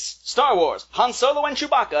 And it's Star Wars, Han Solo and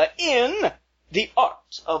Chewbacca in The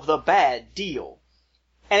Art of the Bad Deal.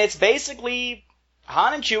 And it's basically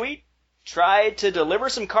Han and Chewie tried to deliver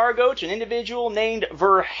some cargo to an individual named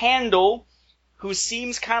Verhandel, who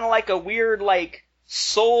seems kind of like a weird, like,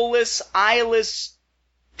 soulless, eyeless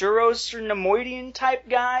Duros or Nemoidian type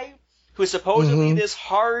guy, who's supposedly this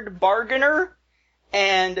hard bargainer,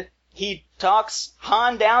 and he talks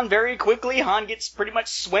Han down very quickly. Han gets pretty much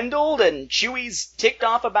swindled, and Chewie's ticked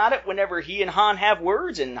off about it whenever he and Han have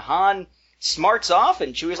words, and Han smarts off,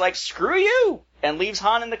 and Chewie's like, screw you, and leaves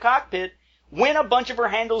Han in the cockpit. When a bunch of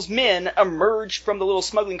Verhandel's men emerge from the little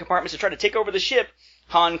smuggling compartments to try to take over the ship,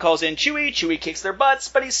 Han calls in Chewie. Chewie kicks their butts,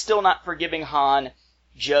 but he's still not forgiving Han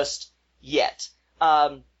just yet.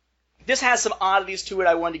 This has some oddities to it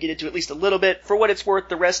I wanted to get into at least a little bit. For what it's worth,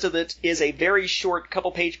 the rest of it is a very short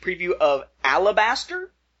couple-page preview of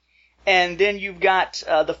Alabaster. And then you've got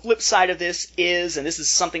the flip side of this is, and this is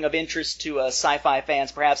something of interest to sci-fi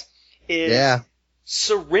fans perhaps, is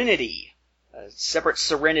Serenity. A separate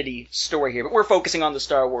Serenity story here, but we're focusing on the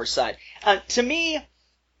Star Wars side. To me,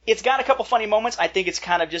 it's got a couple funny moments. I think it's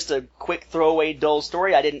kind of just a quick throwaway, dull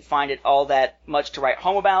story. I didn't find it all that much to write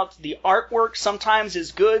home about. The artwork sometimes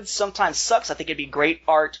is good, sometimes sucks. I think it'd be great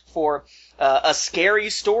art for a scary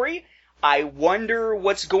story. I wonder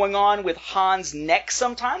what's going on with Han's neck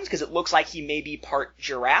sometimes, because it looks like he may be part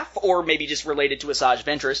giraffe, or maybe just related to Asajj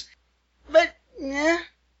Ventress. But,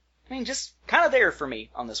 just kind of there for me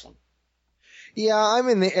on this one. Yeah, I'm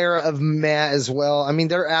in the era of meh as well. I mean,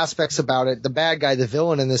 there are aspects about it. The bad guy, the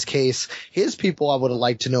villain in this case, his people I would have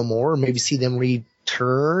liked to know more, or maybe see them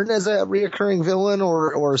return as a reoccurring villain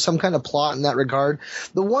or some kind of plot in that regard.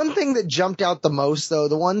 The one thing that jumped out the most, though,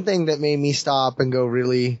 the one thing that made me stop and go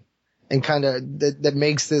really, and kind of, that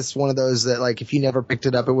makes this one of those that, like, if you never picked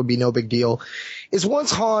it up, it would be no big deal, is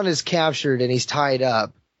once Han is captured and he's tied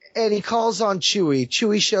up, and he calls on Chewie,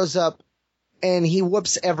 Chewie shows up, and he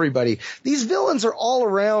whoops everybody. These villains are all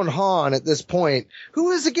around Han at this point,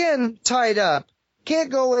 who is, again, tied up,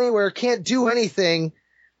 can't go anywhere, can't do anything,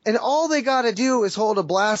 and all they gotta do is hold a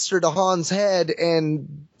blaster to Han's head,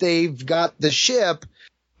 and they've got the ship.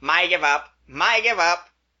 My give up.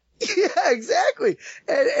 Yeah, exactly.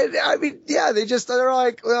 And I mean, yeah, they're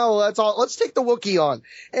like, well, that's all. Let's take the Wookiee on.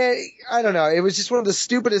 And I don't know. It was just one of the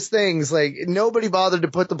stupidest things. Like, nobody bothered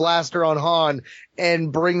to put the blaster on Han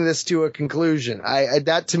and bring this to a conclusion.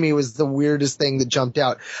 That to me was the weirdest thing that jumped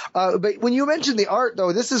out. But when you mentioned the art,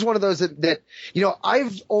 though, this is one of those that,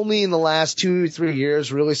 I've only in the last 2-3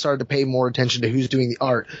 years really started to pay more attention to who's doing the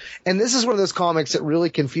art. And this is one of those comics that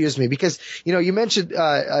really confused me because, you mentioned,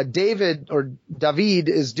 David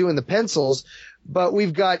is doing the pencils, but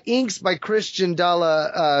we've got inks by Christian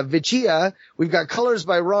Dalla Vecchia. We've got colors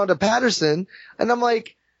by Rhonda Patterson. And I'm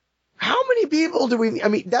like, how many people do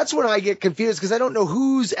we, that's when I get confused because I don't know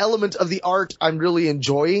whose element of the art I'm really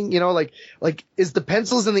enjoying. Like is the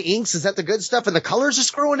pencils and the inks, is that the good stuff and the colors are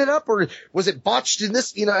screwing it up, or was it botched in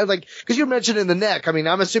this, cause you mentioned in the neck.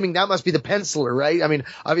 I'm assuming that must be the penciler, right?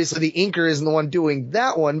 Obviously the inker isn't the one doing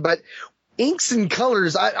that one, but inks and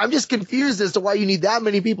colors, I'm just confused as to why you need that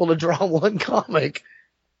many people to draw one comic.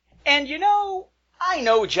 And I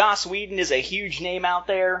know Joss Whedon is a huge name out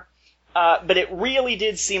there, but it really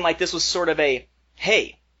did seem like this was sort of a,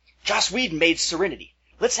 hey, Joss Whedon made Serenity.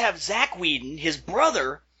 Let's have Zach Whedon, his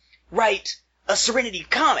brother, write a Serenity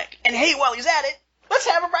comic. And hey, while he's at it, let's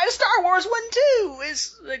have him write a Star Wars one too.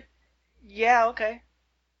 It's like, yeah, okay.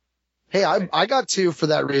 Hey, I got two for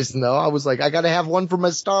that reason, though. I was like, I got to have one for my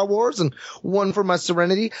Star Wars and one for my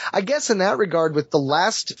Serenity. I guess in that regard, with the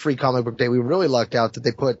last Free Comic Book Day, we really lucked out that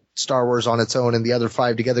they put Star Wars on its own and the other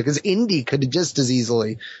 5 together, because Indy could have just as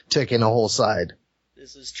easily taken a whole side.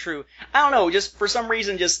 This is true. I don't know, just for some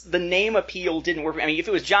reason, just the name appeal didn't work. If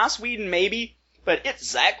it was Joss Whedon, maybe, but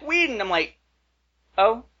it's Zach Whedon. I'm like,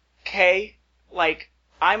 okay. Like,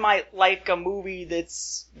 I might like a movie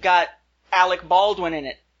that's got Alec Baldwin in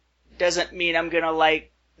it. Doesn't mean I'm gonna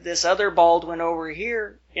like this other Baldwin over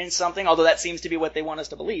here in something, although that seems to be what they want us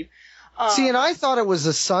to believe. See, and I thought it was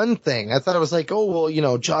a son thing. I thought it was like, oh,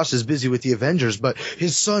 well, Josh is busy with the Avengers, but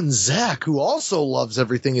his son Zach, who also loves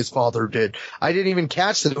everything his father did. I didn't even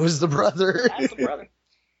catch that it was the brother. That's the brother.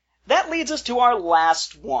 That leads us to our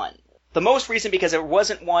last one. The most recent, because there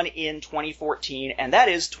wasn't one in 2014, and that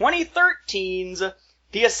is 2013's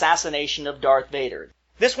The Assassination of Darth Vader.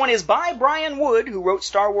 This one is by Brian Wood, who wrote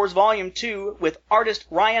Star Wars Volume 2, with artist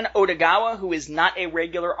Ryan Otogawa, who is not a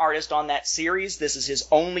regular artist on that series. This is his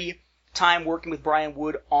only time working with Brian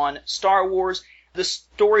Wood on Star Wars. The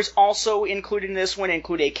stories also included in this one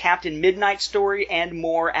include a Captain Midnight story and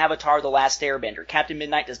more Avatar: The Last Airbender. Captain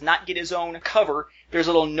Midnight does not get his own cover. There's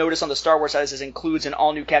a little notice on the Star Wars side that says includes an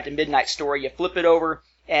all-new Captain Midnight story. You flip it over,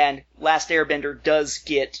 and Last Airbender does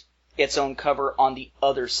get its own cover on the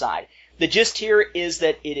other side. The gist here is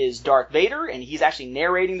that it is Darth Vader, and he's actually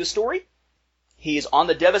narrating the story. He's on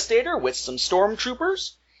the Devastator with some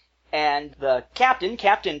stormtroopers, and the captain,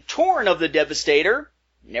 Captain Torn of the Devastator,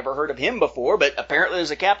 never heard of him before, but apparently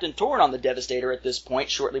there's a Captain Torn on the Devastator at this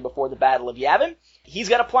point, shortly before the Battle of Yavin. He's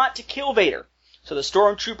got a plot to kill Vader. So the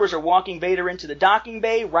stormtroopers are walking Vader into the docking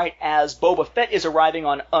bay right as Boba Fett is arriving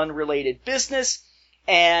on unrelated business,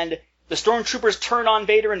 and the stormtroopers turn on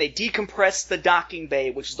Vader and they decompress the docking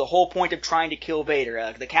bay, which is the whole point of trying to kill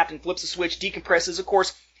Vader. The captain flips a switch, decompresses. Of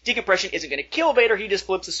course, decompression isn't going to kill Vader. He just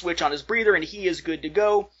flips a switch on his breather and he is good to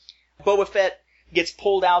go. Boba Fett gets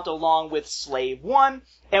pulled out along with Slave One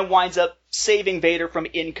and winds up saving Vader from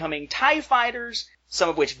incoming TIE fighters, some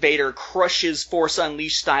of which Vader crushes Force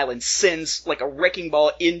Unleashed style and sends like a wrecking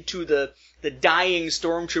ball into the dying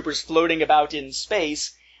stormtroopers floating about in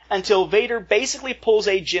space, until Vader basically pulls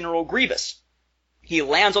a General Grievous. He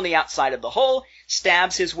lands on the outside of the hull,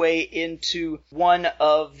 stabs his way into one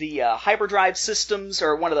of the hyperdrive systems,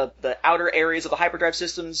 or one of the outer areas of the hyperdrive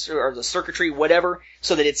systems, or the circuitry, whatever,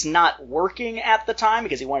 so that it's not working at the time,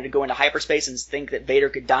 because he wanted to go into hyperspace and think that Vader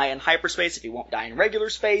could die in hyperspace if he won't die in regular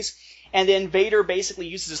space. And then Vader basically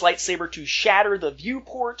uses his lightsaber to shatter the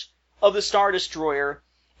viewport of the Star Destroyer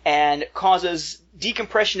and causes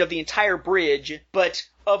decompression of the entire bridge. But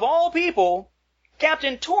of all people,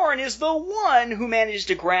 Captain Torn is the one who managed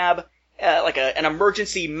to grab an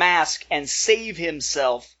emergency mask and save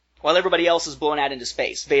himself while everybody else is blown out into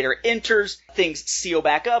space. Vader enters, things seal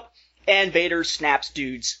back up, and Vader snaps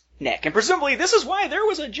dude's neck. And presumably this is why there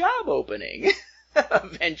was a job opening,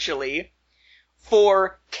 eventually,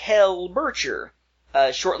 for Kel Bircher,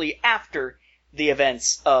 shortly after the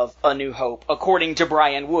events of A New Hope, according to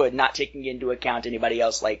Brian Wood, not taking into account anybody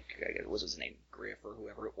else like, what was his name, Griff or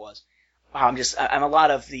whoever it was. Wow, I'm a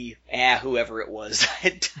lot of the, whoever it was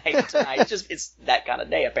tonight. It's that kind of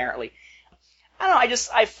day, apparently. I don't know,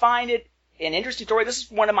 I find it an interesting story. This is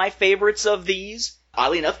one of my favorites of these.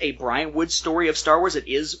 Oddly enough, a Brian Wood story of Star Wars. It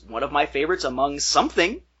is one of my favorites among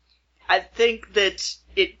something. I think that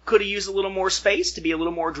it could have used a little more space to be a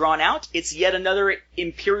little more drawn out. It's yet another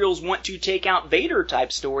Imperials want to take out Vader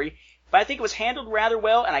type story, but I think it was handled rather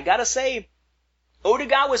well, and I gotta say,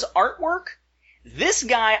 Otogawa's artwork, this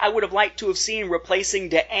guy I would have liked to have seen replacing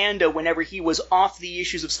DeAnda whenever he was off the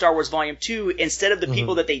issues of Star Wars Volume 2, instead of the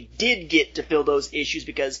people that they did get to fill those issues,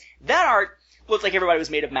 because that art looked like everybody was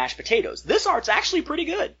made of mashed potatoes. This art's actually pretty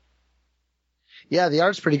good. Yeah, the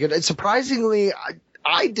art's pretty good. And surprisingly,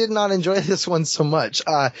 I did not enjoy this one so much.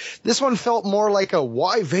 This one felt more like a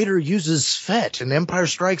Why Vader Uses Fett in Empire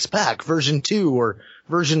Strikes Back version 2 or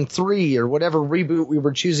version 3 or whatever reboot we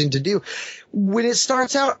were choosing to do. When it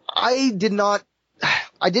starts out, I did not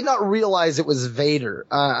realize it was Vader.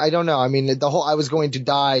 I don't know. I mean, the whole I was going to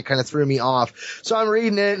die kind of threw me off. So I'm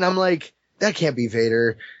reading it and I'm like, that can't be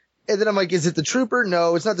Vader. And then I'm like, is it the trooper?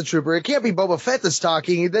 No, it's not the trooper. It can't be Boba Fett that's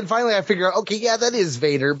talking. And then finally I figure out, okay, yeah, that is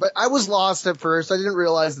Vader. But I was lost at first. I didn't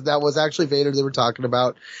realize that was actually Vader they were talking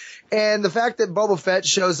about. And the fact that Boba Fett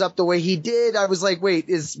shows up the way he did, I was like, wait,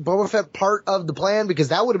 is Boba Fett part of the plan? Because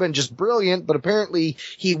that would have been just brilliant, but apparently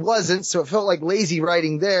he wasn't. So it felt like lazy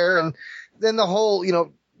writing there. And then the whole,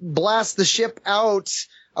 blast the ship out.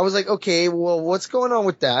 I was like, okay, well, what's going on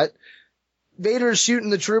with that? Vader's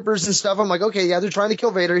shooting the troopers and stuff. I'm like, okay, yeah, they're trying to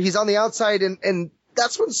kill Vader. He's on the outside, and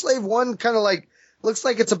that's when Slave One kind of like looks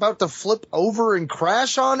like it's about to flip over and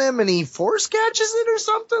crash on him, and he force catches it or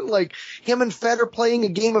something. Like him and Fett are playing a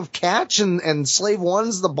game of catch, and Slave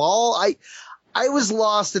One's the ball. I was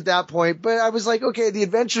lost at that point, but I was like, okay, the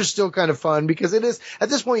adventure's still kind of fun because it is, at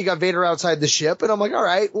this point you got Vader outside the ship and I'm like, all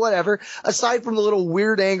right, whatever. Aside from the little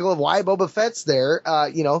weird angle of why Boba Fett's there,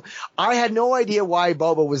 I had no idea why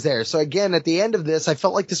Boba was there. So again, at the end of this, I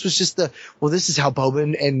felt like this was just this is how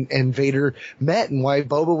Boba and Vader met and why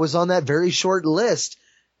Boba was on that very short list.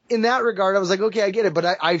 In that regard, I was like, okay, I get it. But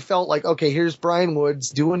I felt like, okay, here's Brian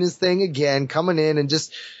Woods doing his thing again, coming in and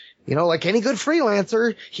just, like any good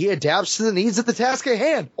freelancer, he adapts to the needs of the task at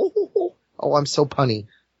hand. Oh, I'm so punny.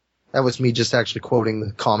 That was me just actually quoting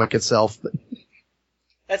the comic itself.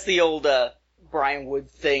 That's the old Brian Wood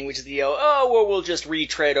thing, which is we'll just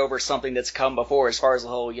retread over something that's come before as far as the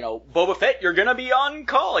whole, Boba Fett, you're gonna be on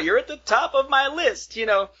call. You're at the top of my list.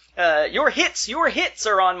 Your hits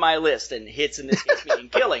are on my list. And hits in this case meaning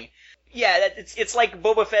killing. Yeah, it's like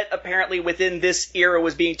Boba Fett apparently within this era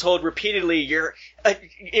was being told repeatedly,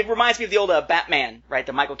 it reminds me of the old Batman, right?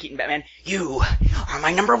 The Michael Keaton Batman. You are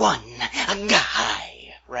my number one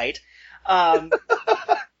guy, right? The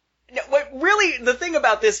thing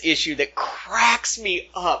about this issue that cracks me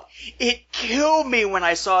up, it killed me when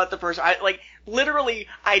I saw it the first time. literally,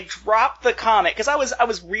 I dropped the comic, because I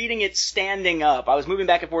was reading it standing up. I was moving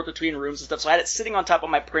back and forth between rooms and stuff, so I had it sitting on top of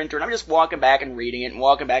my printer, and I'm just walking back and reading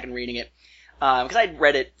it, because I'd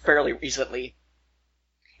read it fairly recently.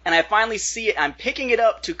 And I finally see it, I'm picking it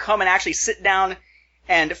up to come and actually sit down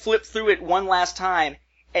and flip through it one last time,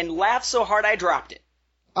 and laugh so hard I dropped it.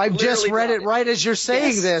 I've just read it right as you're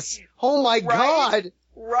saying this. Oh my God.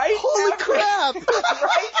 Right? Holy crap.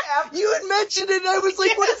 Right after. You had mentioned it and I was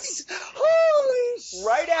like, what is, holy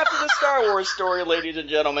Right after the Star Wars story, ladies and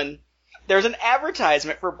gentlemen, there's an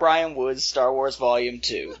advertisement for Brian Wood's Star Wars Volume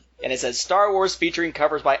 2. And it says, Star Wars featuring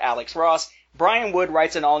covers by Alex Ross. Brian Wood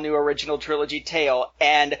writes an all-new original trilogy tale.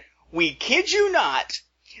 And we kid you not,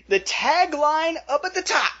 the tagline up at the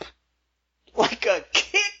top, like a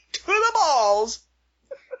kick to the balls,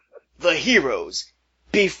 the heroes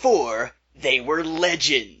before they were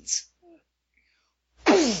legends.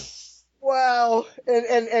 Wow.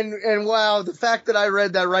 And wow, the fact that I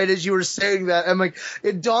read that right as you were saying that, I'm like,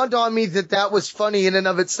 it dawned on me that was funny in and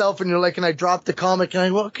of itself, and you're like, and I dropped the comic,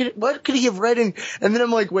 and what could he have read? And then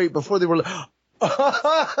I'm like, wait, before they were like,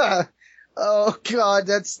 oh God,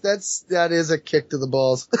 that is a kick to the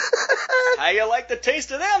balls. How you like the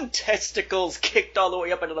taste of them testicles kicked all the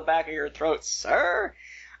way up into the back of your throat, sir?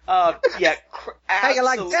 Yeah, How you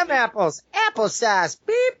like them apples? Applesauce,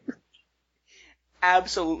 beep.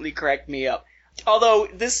 Absolutely cracked me up. Although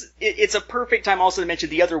it's a perfect time also to mention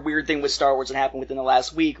the other weird thing with Star Wars that happened within the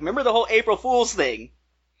last week. Remember the whole April Fool's thing?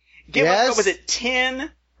 Give us, what was it,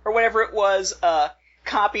 10 or whatever it was,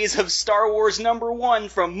 copies of Star Wars #1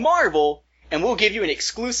 from Marvel, and we'll give you an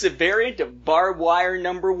exclusive variant of Barbed Wire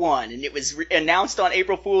 #1. And it was announced on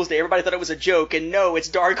April Fool's Day. Everybody thought it was a joke, and no, it's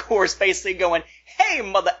Dark Horse basically going, hey,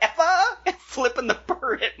 mother effer, and flipping the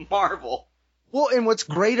bird at Marvel. Well, and what's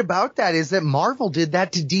great about that is that Marvel did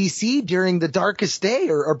that to DC during the Darkest Day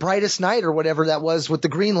or Brightest Night or whatever that was with the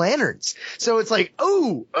Green Lanterns. So it's like,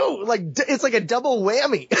 it's like a double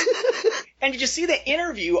whammy. And did you see the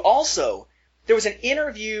interview also? There was an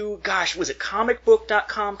interview, gosh, was it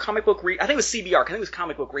comicbook.com? I think it was CBR. I think it was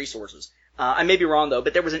Comic Book Resources. I may be wrong though,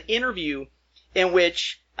 but there was an interview in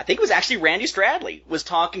which I think it was actually Randy Stradley was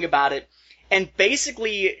talking about it. And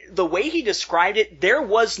basically, the way he described it, there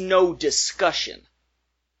was no discussion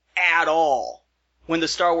at all when the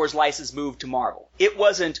Star Wars license moved to Marvel. It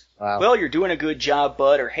wasn't, well, you're doing a good job,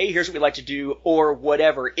 bud, or hey, here's what we'd like to do, or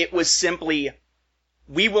whatever. It was simply,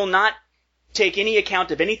 we will not take any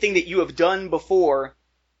account of anything that you have done before.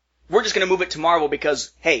 We're just going to move it to Marvel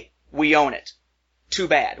because, hey, we own it. Too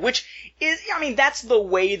bad. Which is, I mean, that's the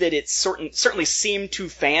way that it certainly seemed to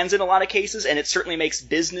fans in a lot of cases, and it certainly makes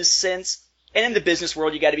business sense. And in the business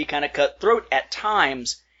world, you got to be kind of cutthroat at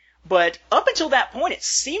times. But up until that point, it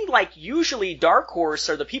seemed like usually Dark Horse,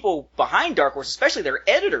 or the people behind Dark Horse, especially their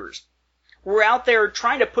editors, were out there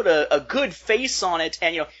trying to put a good face on it.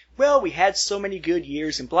 And, well, we had so many good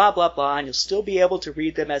years and blah, blah, blah, and you'll still be able to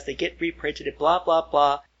read them as they get reprinted and blah, blah,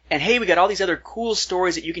 blah. And hey, we got all these other cool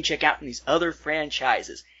stories that you can check out from these other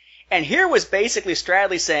franchises. And here was basically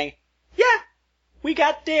Stradley saying, yeah, we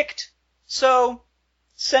got dicked. So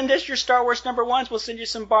send us your Star Wars #1s. We'll send you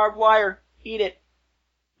some barbed wire. Eat it.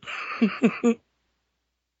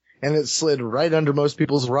 And it slid right under most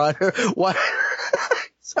people's wire.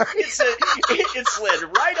 Sorry. It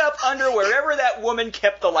slid right up under wherever that woman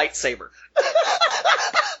kept the lightsaber.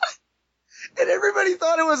 And everybody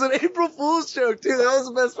thought it was an April Fool's joke, too. That was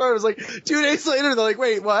the best part. It was like 2 days later, they're like,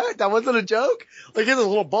 wait, what? That wasn't a joke? Like, it's a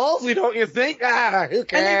little ballsy, don't you think? Who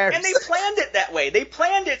cares? And they planned it that way. They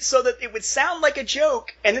planned it so that it would sound like a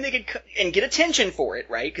joke, and then they could and get attention for it,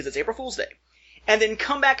 right? Because it's April Fool's Day. And then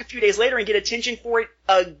come back a few days later and get attention for it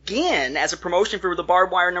again as a promotion for the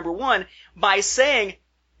Barbed Wire #1 by saying,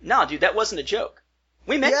 no, dude, that wasn't a joke.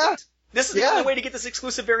 We meant it. This is the only way to get this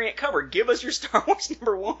exclusive variant cover. Give us your Star Wars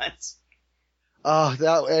 #1s. Oh,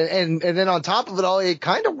 and then on top of it all, it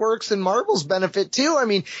kind of works in Marvel's benefit too. I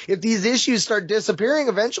mean, if these issues start disappearing,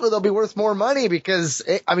 eventually they'll be worth more money because,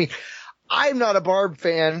 I'm not a Barb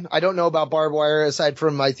fan. I don't know about Barbed Wire aside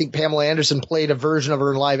from, I think Pamela Anderson played a version of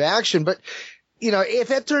her in live action, but, if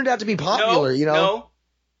it turned out to be popular, No.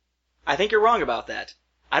 I think you're wrong about that.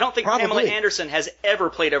 I don't think Pamela Anderson has ever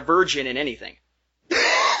played a virgin in anything.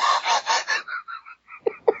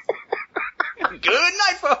 Good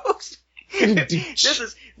night, folks.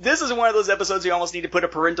 This is one of those episodes you almost need to put a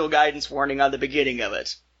parental guidance warning on the beginning of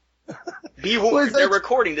it. Be warned, they're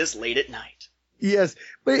recording this late at night. Yes,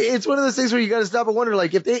 but it's one of those things where you got to stop and wonder,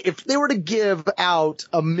 like, if they were to give out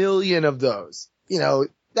 1 million of those,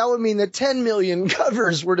 that would mean that 10 million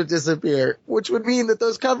covers were to disappear, which would mean that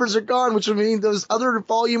those covers are gone, which would mean those other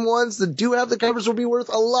volume ones that do have the covers will be worth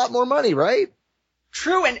a lot more money, right?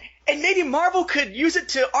 True, and maybe Marvel could use it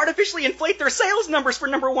to artificially inflate their sales numbers for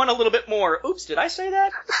number one a little bit more. Oops, did I say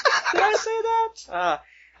that? Did I say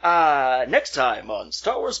that? Next time on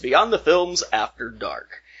Star Wars Beyond the Films After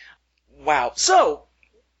Dark. Wow. So,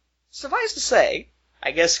 suffice to say,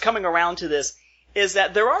 I guess coming around to this, is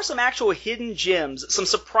that there are some actual hidden gems, some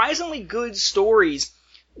surprisingly good stories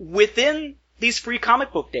within these Free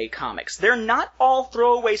Comic Book Day comics. They're not all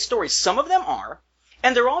throwaway stories. Some of them are.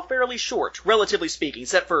 And they're all fairly short, relatively speaking,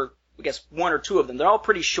 except for, I guess, one or two of them. They're all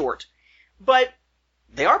pretty short. But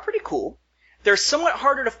they are pretty cool. They're somewhat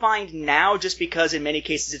harder to find now just because in many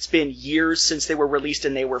cases it's been years since they were released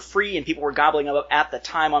and they were free and people were gobbling them up at the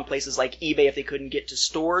time on places like eBay if they couldn't get to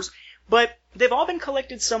stores. But they've all been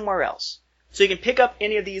collected somewhere else. So you can pick up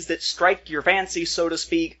any of these that strike your fancy, so to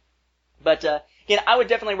speak. But, again, I would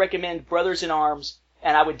definitely recommend Brothers in Arms.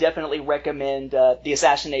 And I would definitely recommend The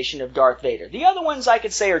Assassination of Darth Vader. The other ones I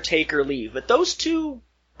could say are take or leave, but those two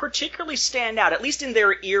particularly stand out, at least in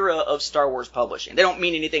their era of Star Wars publishing. They don't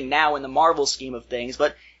mean anything now in the Marvel scheme of things,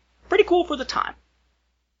 but pretty cool for the time.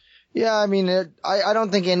 Yeah, I mean, I don't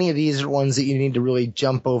think any of these are ones that you need to really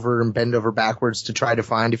jump over and bend over backwards to try to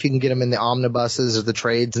find. If you can get them in the omnibuses or the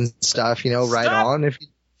trades and stuff, right on.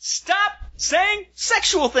 Stop saying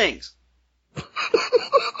sexual things!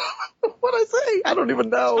 What'd I say? I don't even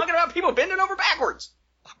know. Talking about people bending over backwards.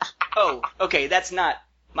 Oh, okay, that's not.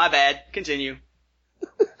 My bad. Continue.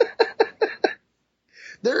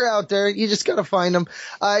 They're out there. You just got to find them.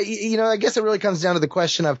 I guess it really comes down to the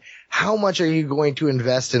question of how much are you going to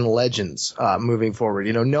invest in Legends moving forward?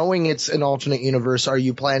 Knowing it's an alternate universe, are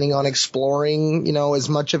you planning on exploring, as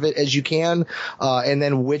much of it as you can? And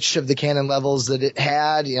then which of the canon levels that it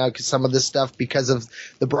had, because some of this stuff, because of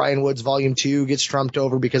the Brian Woods Volume 2 gets trumped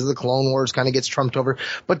over, because of the Clone Wars kind of gets trumped over.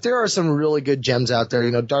 But there are some really good gems out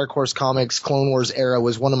there. Dark Horse Comics Clone Wars era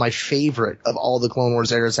was one of my favorite of all the Clone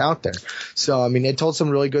Wars eras out there. So, it told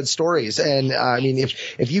some really good stories. And,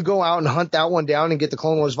 if you go out and hunt that one down and get the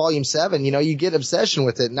Clone Wars Volume 7, you get obsession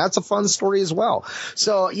with it. And that's a fun story as well.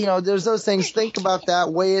 So, there's those things. Think about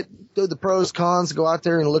that. Weigh it, do the pros, cons, go out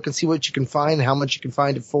there and look and see what you can find, how much you can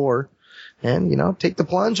find it for. And, take the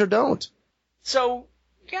plunge or don't. So,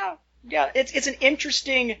 yeah. It's an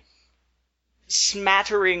interesting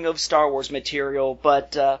smattering of Star Wars material,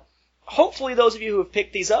 but, hopefully those of you who have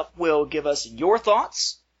picked these up will give us your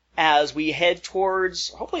thoughts as we head towards,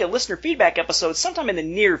 hopefully, a listener feedback episode sometime in the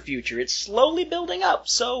near future. It's slowly building up,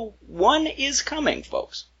 so one is coming,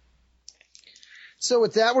 folks. So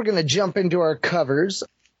with that, we're going to jump into our covers.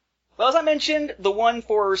 Well, as I mentioned, the one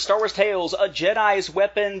for Star Wars Tales, A Jedi's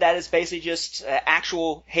Weapon, that is basically just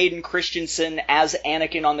actual Hayden Christensen as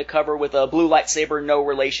Anakin on the cover with a blue lightsaber, no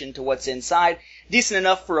relation to what's inside. Decent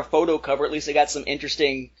enough for a photo cover, at least they got some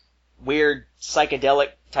interesting, weird, psychedelic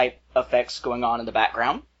type effects going on in the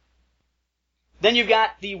background. Then you've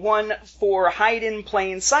got the one for Hide in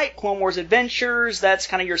Plain Sight, Clone Wars Adventures. That's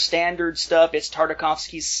kind of your standard stuff. It's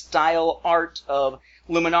Tartakovsky's style art of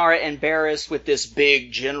Luminara and Barriss with this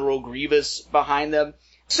big General Grievous behind them.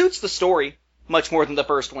 Suits the story much more than the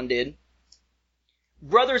first one did.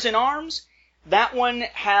 Brothers in Arms, that one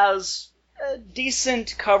has a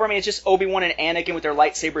decent cover. It's just Obi-Wan and Anakin with their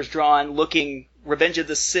lightsabers drawn, looking Revenge of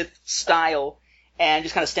the Sith style, and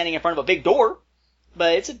just kind of standing in front of a big door.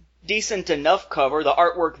 But it's a decent enough cover. The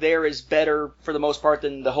artwork there is better for the most part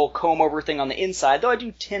than the whole comb-over thing on the inside, though I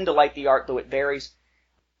do tend to like the art, though it varies.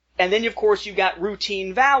 And then, of course, you've got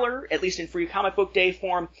Routine Valor, at least in Free Comic Book Day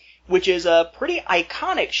form, which is a pretty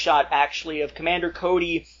iconic shot, actually, of Commander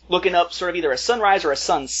Cody looking up sort of either a sunrise or a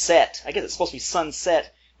sunset. I guess it's supposed to be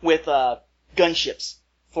sunset, with gunships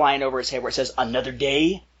flying over his head where it says, "Another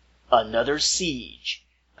day, another siege."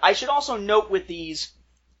 I should also note with these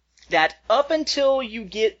that up until you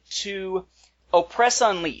get to Oppress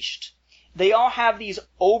Unleashed, they all have these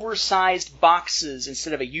oversized boxes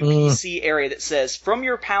instead of a UPC area that says, "From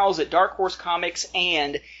your pals at Dark Horse Comics,"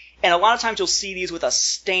 and a lot of times you'll see these with a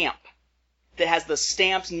stamp that has the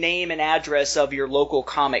stamped name and address of your local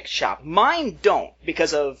comic shop. Mine don't,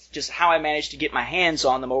 because of just how I managed to get my hands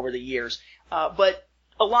on them over the years. But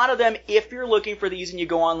a lot of them, if you're looking for these and you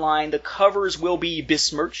go online, the covers will be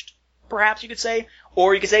besmirched, perhaps you could say,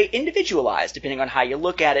 or you could say individualized, depending on how you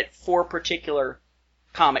look at it for particular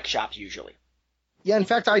comic shops usually. Yeah, in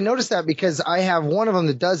fact, I noticed that because I have one of them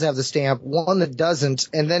that does have the stamp, one that doesn't.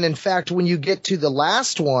 And then, in fact, when you get to the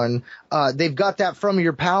last one, they've got that From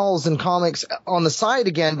Your Pals and Comics on the side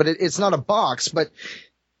again, but it's not a box. But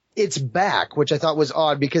it's back, which I thought was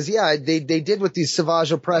odd because, yeah, they did with the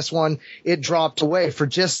Savage Opress one, it dropped away for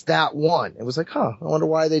just that one. It was like, I wonder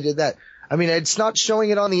why they did that. I mean, it's not showing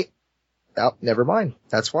it on the, oh, never mind.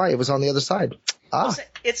 That's why it was on the other side.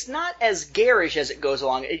 It's not as garish as it goes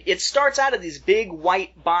along. It starts out of these big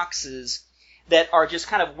white boxes that are just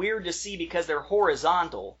kind of weird to see because they're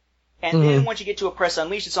horizontal. And then once you get to Oppress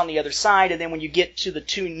Unleashed, it's on the other side. And then when you get to the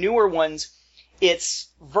two newer ones, it's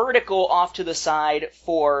vertical off to the side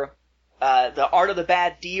for the Art of the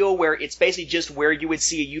Bad Deal, where it's basically just where you would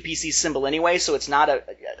see a UPC symbol anyway, so it's not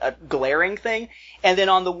a glaring thing. And then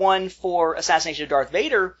on the one for Assassination of Darth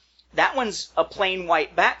Vader, that one's a plain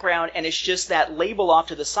white background, and it's just that label off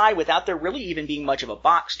to the side without there really even being much of a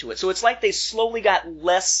box to it. So it's like they slowly got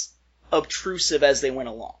less obtrusive as they went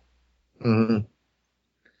along. Mm-hmm.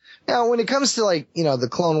 Now, when it comes to, like, you know, the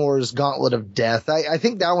Clone Wars Gauntlet of Death, I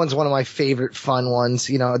think that one's one of my favorite fun ones,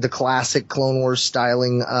 you know, the classic Clone Wars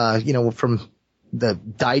styling, you know, from the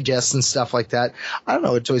digests and stuff like that. I don't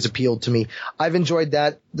know, it's always appealed to me. I've enjoyed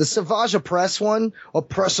that. The Savage Opress one,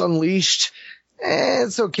 Oppress Unleashed,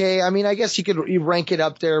 it's okay. I mean, I guess you rank it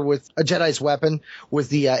up there with A Jedi's Weapon with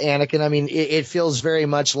the Anakin. I mean, it feels very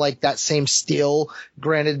much like that same still.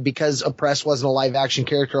 Granted, because Oppress wasn't a live action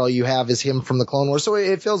character, all you have is him from the Clone Wars. So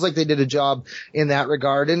it feels like they did a job in that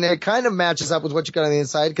regard. And it kind of matches up with what you got on the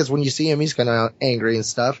inside, because when you see him, he's kind of angry and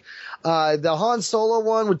stuff. The Han Solo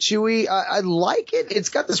one with Chewie, I like it. It's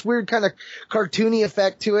got this weird kind of cartoony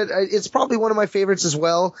effect to it. It's probably one of my favorites as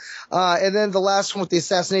well. And then the last one with the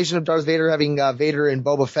Assassination of Darth Vader, having Vader and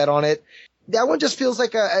Boba Fett on it. That one just feels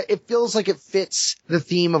like it fits the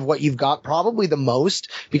theme of what you've got probably the most,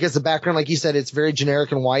 because the background, like you said, it's very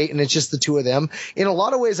generic and white, and it's just the two of them. In a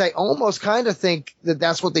lot of ways, I almost kind of think that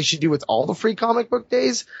that's what they should do with all the free comic book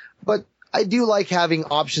days, but I do like having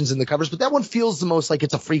options in the covers, but that one feels the most like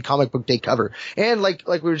it's a free comic book day cover. And like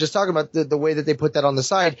we were just talking about, the way that they put that on the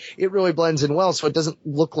side, it really blends in well, so it doesn't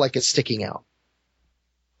look like it's sticking out.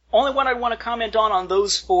 Only one I want to comment on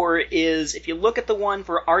those four is, if you look at the one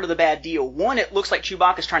for Art of the Bad Deal, one, it looks like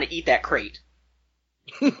Chewbacca's trying to eat that crate.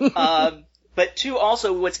 But two,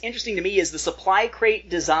 also, what's interesting to me is the supply crate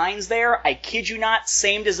designs there. I kid you not,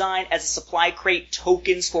 same design as the supply crate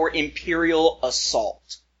tokens for Imperial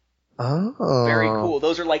Assault. Oh. Very cool.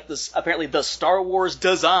 Those are like apparently the Star Wars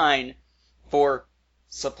design for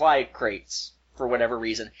supply crates, for whatever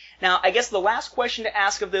reason. Now, I guess the last question to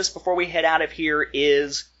ask of this before we head out of here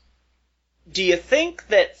is, do you think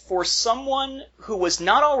that for someone who was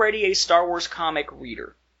not already a Star Wars comic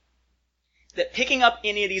reader, that picking up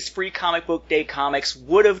any of these free comic book day comics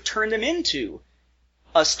would have turned them into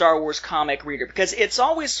a Star Wars comic reader? Because it's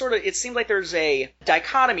always it seems like there's a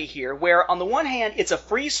dichotomy here, where on the one hand, it's a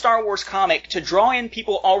free Star Wars comic to draw in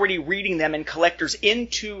people already reading them and collectors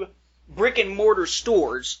into brick and mortar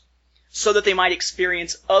stores, so that they might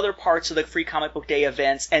experience other parts of the free comic book day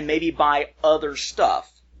events and maybe buy other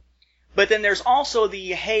stuff. But then there's also the,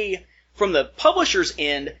 hey, from the publisher's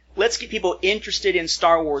end, let's get people interested in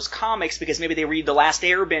Star Wars comics because maybe they read The Last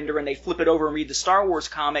Airbender and they flip it over and read the Star Wars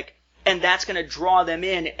comic, and that's going to draw them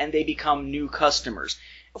in and they become new customers.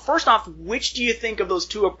 First off, which do you think of those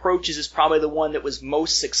two approaches is probably the one that was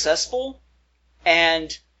most successful?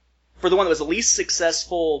 And for the one that was the least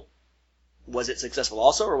successful, was it successful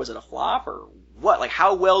also, or was it a flop, or what? Like,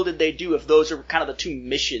 how well did they do if those are kind of the two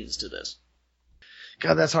missions to this?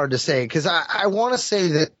 God, that's hard to say, because I want to say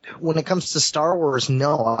that when it comes to Star Wars,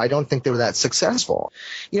 no, I don't think they were that successful.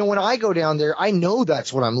 You know, when I go down there, I know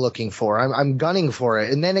that's what I'm looking for. I'm gunning for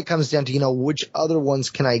it. And then it comes down to, you know, which other ones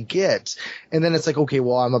can I get? And then it's like, okay,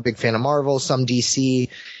 well, I'm a big fan of Marvel, some DC.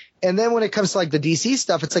 And then when it comes to like the DC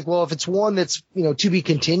stuff, it's like, well, if it's one that's, you know, to be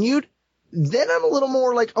continued, then I'm a little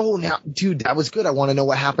more like, oh, now, dude, that was good. I want to know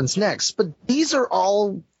what happens next. But these are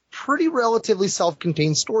all pretty relatively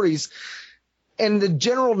self-contained stories. And the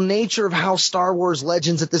general nature of how Star Wars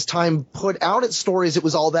Legends at this time put out its stories, it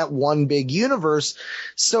was all that one big universe.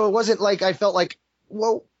 So it wasn't like I felt like,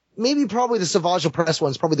 well, maybe probably the Savage Opress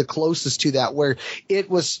one's probably the closest to that, where it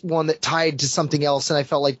was one that tied to something else. And I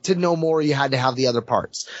felt like to know more, you had to have the other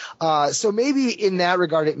parts. So maybe in that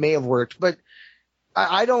regard, it may have worked, but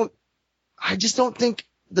I just don't think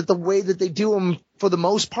that the way that they do them for the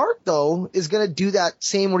most part, though, is going to do that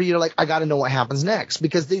same where you're like, I got to know what happens next,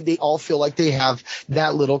 because they all feel like they have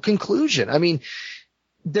that little conclusion. I mean,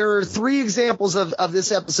 There are 3 examples of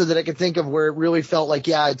this episode that I can think of where it really felt like,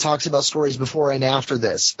 yeah, it talks about stories before and after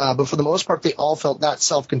this. But for the most part, they all felt that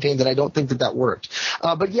self-contained, that I don't think that worked.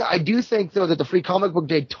 But yeah, I do think, though, that the Free Comic Book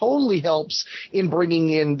Day totally helps in bringing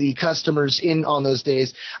in the customers in on those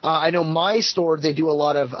days. I know my store, they do a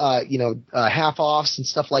lot of, half-offs and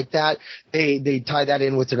stuff like that. They tie that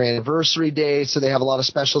in with their anniversary day, so they have a lot of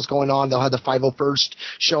specials going on. They'll have the 501st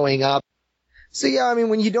showing up. So yeah, I mean,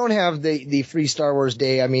 when you don't have the free Star Wars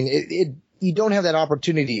Day, I mean, you don't have that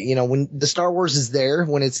opportunity. You know, when the Star Wars is there,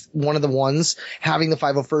 when it's one of the ones, having the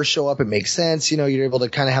 501st show up, it makes sense. You know, you're able to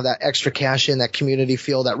kind of have that extra cash in, that community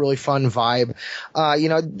feel, that really fun vibe.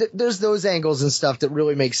 There's those angles and stuff that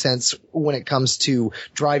really make sense when it comes to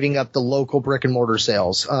driving up the local brick and mortar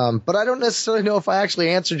sales. But I don't necessarily know if I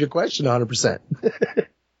actually answered your question 100%.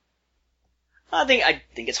 I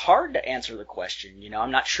think it's hard to answer the question. You know,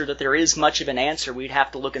 I'm not sure that there is much of an answer. We'd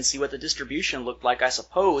have to look and see what the distribution looked like, I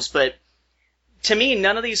suppose. But to me,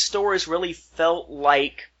 none of these stories really felt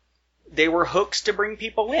like they were hooks to bring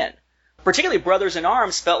people in. Particularly Brothers in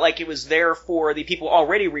Arms felt like it was there for the people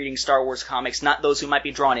already reading Star Wars comics, not those who might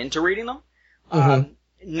be drawn into reading them. Mm-hmm.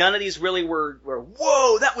 None of these really were,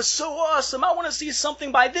 whoa, that was so awesome, I want to see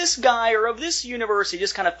something by this guy or of this universe. It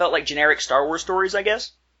just kind of felt like generic Star Wars stories, I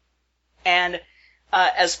guess. And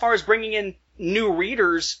as far as bringing in new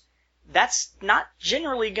readers, that's not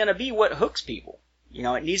generally going to be what hooks people. You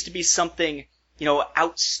know, it needs to be something, you know,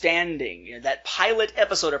 outstanding. You know, that pilot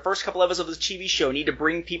episode or first couple episodes of the TV show need to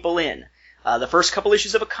bring people in. The first couple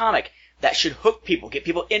issues of a comic, that should hook people, get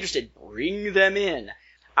people interested, bring them in.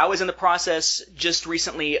 I was in the process just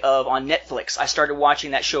recently of, on Netflix, I started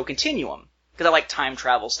watching that show Continuum, because I like time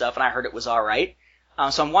travel stuff and I heard it was alright.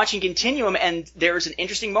 So I'm watching Continuum, and there's an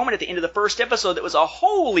interesting moment at the end of the first episode that was a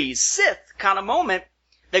holy Sith kind of moment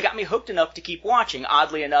that got me hooked enough to keep watching.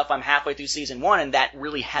 Oddly enough, I'm halfway through season 1, and that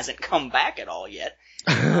really hasn't come back at all yet.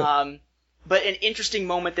 But an interesting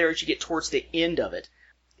moment there as you get towards the end of it.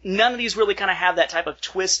 None of these really kind of have that type of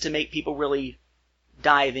twist to make people really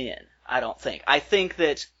dive in, I don't think. I think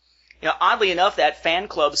that, you know, oddly enough, that fan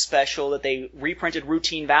club special that they reprinted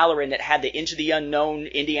Routine Valor in that had the Into the Unknown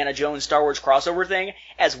Indiana Jones Star Wars crossover thing,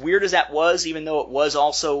 as weird as that was, even though it was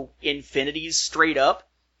also Infinities straight up,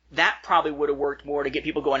 that probably would have worked more to get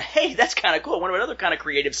people going, hey, that's kind of cool. I wonder what other kind of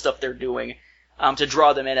creative stuff they're doing to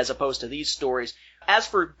draw them in as opposed to these stories. As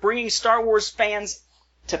for bringing Star Wars fans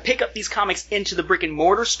to pick up these comics into the brick and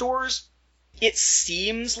mortar stores, it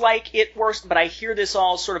seems like it works, but I hear this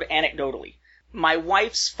all sort of anecdotally. My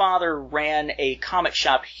wife's father ran a comic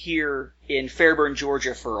shop here in Fairburn,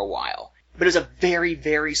 Georgia for a while. But it was a very,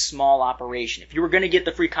 very small operation. If you were going to get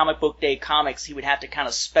the Free Comic Book Day comics, he would have to kind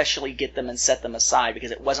of specially get them and set them aside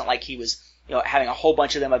because it wasn't like he was, you know, having a whole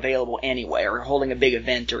bunch of them available anyway or holding a big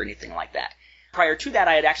event or anything like that. Prior to that,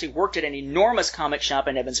 I had actually worked at an enormous comic shop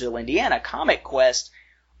in Evansville, Indiana, Comic Quest,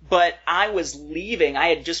 but I was leaving. I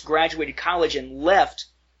had just graduated college and left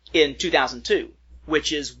in 2002.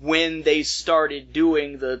 Which is when they started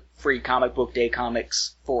doing the Free Comic Book Day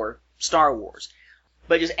comics for Star Wars.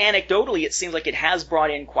 But just anecdotally, it seems like it has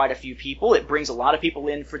brought in quite a few people. It brings a lot of people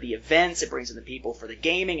in for the events. It brings in the people for the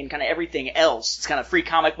gaming and kind of everything else. It's kind of Free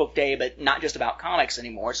Comic Book Day, but not just about comics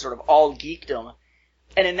anymore. It's sort of all geekdom.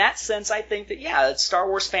 And in that sense, I think that, yeah, a Star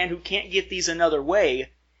Wars fan who can't get these another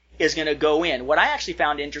way is going to go in. What I actually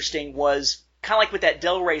found interesting was kind of like with that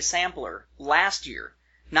Del Rey sampler last year.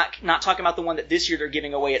 Not talking about the one that this year they're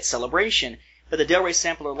giving away at Celebration, but the Del Rey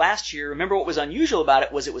sampler last year, remember what was unusual about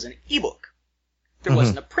it was it was an ebook. There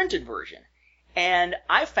wasn't a printed version. And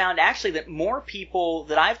I found actually that more people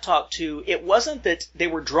that I've talked to, it wasn't that they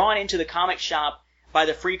were drawn into the comic shop by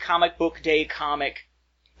the Free Comic Book Day comic,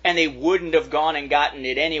 and they wouldn't have gone and gotten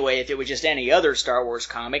it anyway if it was just any other Star Wars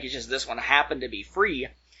comic. It's just this one happened to be free.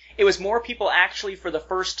 It was more people actually for the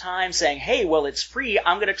first time saying, hey, well, it's free.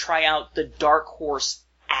 I'm going to try out the Dark Horse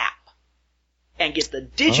app and get the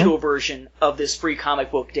digital version of this Free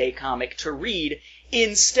Comic Book Day comic to read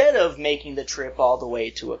instead of making the trip all the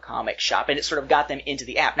way to a comic shop. And it sort of got them into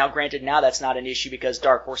the app. Now, granted, now that's not an issue because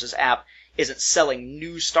Dark Horse's app isn't selling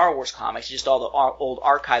new Star Wars comics. Just all the old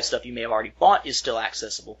archive stuff you may have already bought is still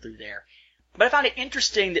accessible through there. But I found it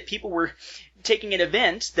interesting that people were taking an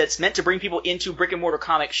event that's meant to bring people into brick and mortar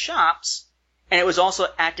comic shops, and it was also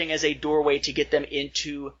acting as a doorway to get them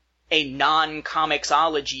into a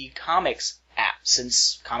non-Comixology comics app,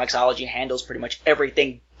 since Comixology handles pretty much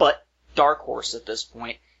everything but Dark Horse at this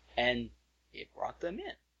point, and it brought them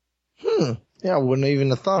in. Yeah, I wouldn't even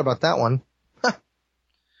have thought about that one.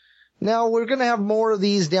 Now, we're going to have more of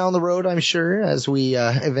these down the road, I'm sure, as we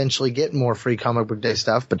eventually get more Free Comic Book Day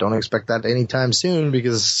stuff, but don't expect that anytime soon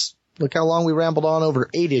because look how long we rambled on over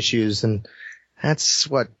 8 issues, and that's,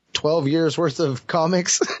 12 years worth of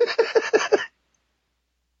comics?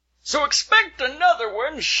 So expect another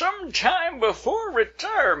one sometime before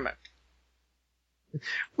retirement.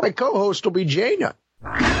 My co-host will be Jaina.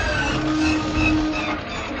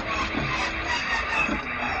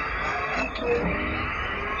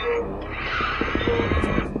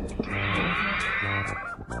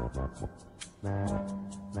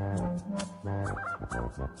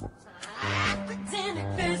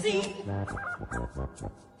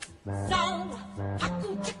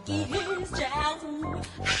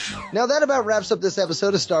 Now that about wraps up this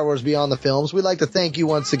episode of Star Wars Beyond the Films. We'd like to thank you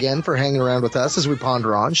once again for hanging around with us as we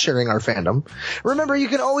ponder on sharing our fandom. Remember, you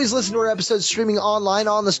can always listen to our episodes streaming online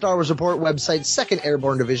on the Star Wars Report website's 2nd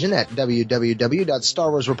Airborne Division at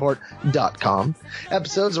www.starwarsreport.com.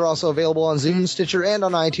 Episodes are also available on Zune, Stitcher, and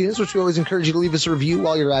on iTunes, which we always encourage you to leave us a review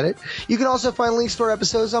while you're at it. You can also find links to our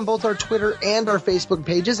episodes on both our Twitter and our Facebook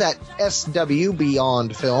pages at SW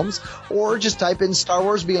Beyond Films, or just type in Star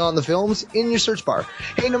Wars Beyond the Films in your search bar.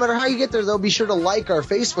 Hey, no matter how you get there, though, be sure to like our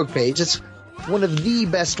Facebook page. It's one of the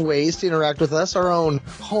best ways to interact with us, our own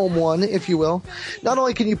home one, if you will. Not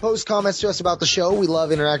only can you post comments to us about the show, we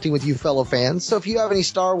love interacting with you fellow fans. So if you have any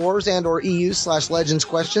Star Wars and or EU/Legends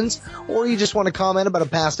questions, or you just want to comment about a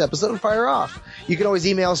past episode, fire off. You can always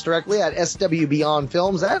email us directly at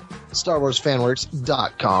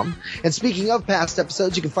swbeyondfilms@starwarsfanworks.com. And speaking of past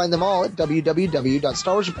episodes, you can find them all at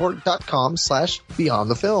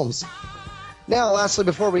www.starwarsreport.com/beyondthefilms. Now, lastly,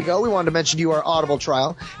 before we go, we wanted to mention to you our Audible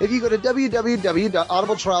trial. If you go to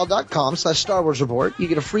www.audibletrial.com/Star Wars Report, you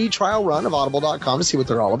get a free trial run of audible.com to see what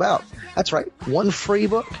they're all about. That's right, one free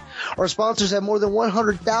book. Our sponsors have more than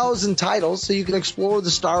 100,000 titles, so you can explore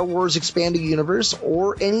the Star Wars expanded universe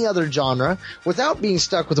or any other genre without being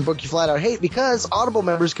stuck with a book you flat out hate, because Audible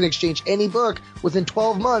members can exchange any book within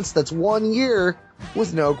 12 months. That's 1 year.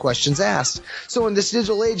 With no questions asked. So in this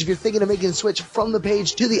digital age, if you're thinking of making a switch from the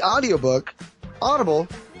page to the audiobook, Audible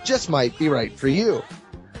just might be right for you.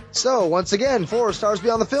 So once again, for Stars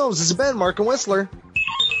Beyond the Films, this has been Mark and Whistler.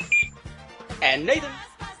 And Nathan.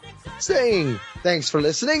 Saying thanks for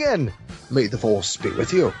listening, and may the Force be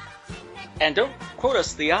with you. And don't quote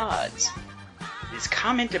us the odds. His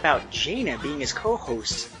comment about Jaina being his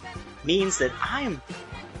co-host means that I'm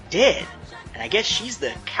dead. And I guess she's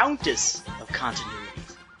the Countess of Continuity.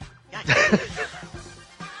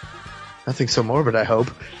 Nothing so morbid, I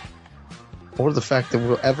hope. Or the fact that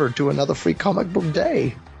we'll ever do another free comic book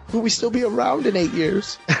day. Will we still be around in 8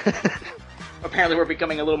 years? Apparently we're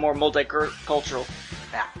becoming a little more multicultural.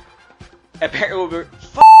 Yeah. Apparently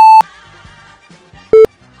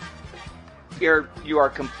you are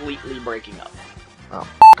completely breaking up. Oh,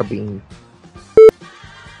 a bean.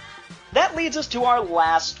 That leads us to our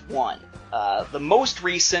last one. The most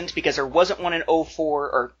recent, because there wasn't one in 04,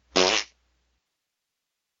 or... I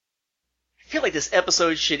feel like this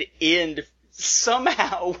episode should end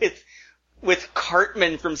somehow with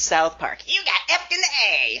Cartman from South Park. You got F in the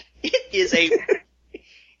A! It is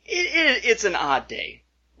it's an odd day.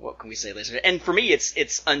 What can we say, listener? And for me,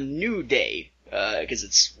 it's a new day, because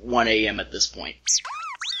it's 1 a.m. at this point.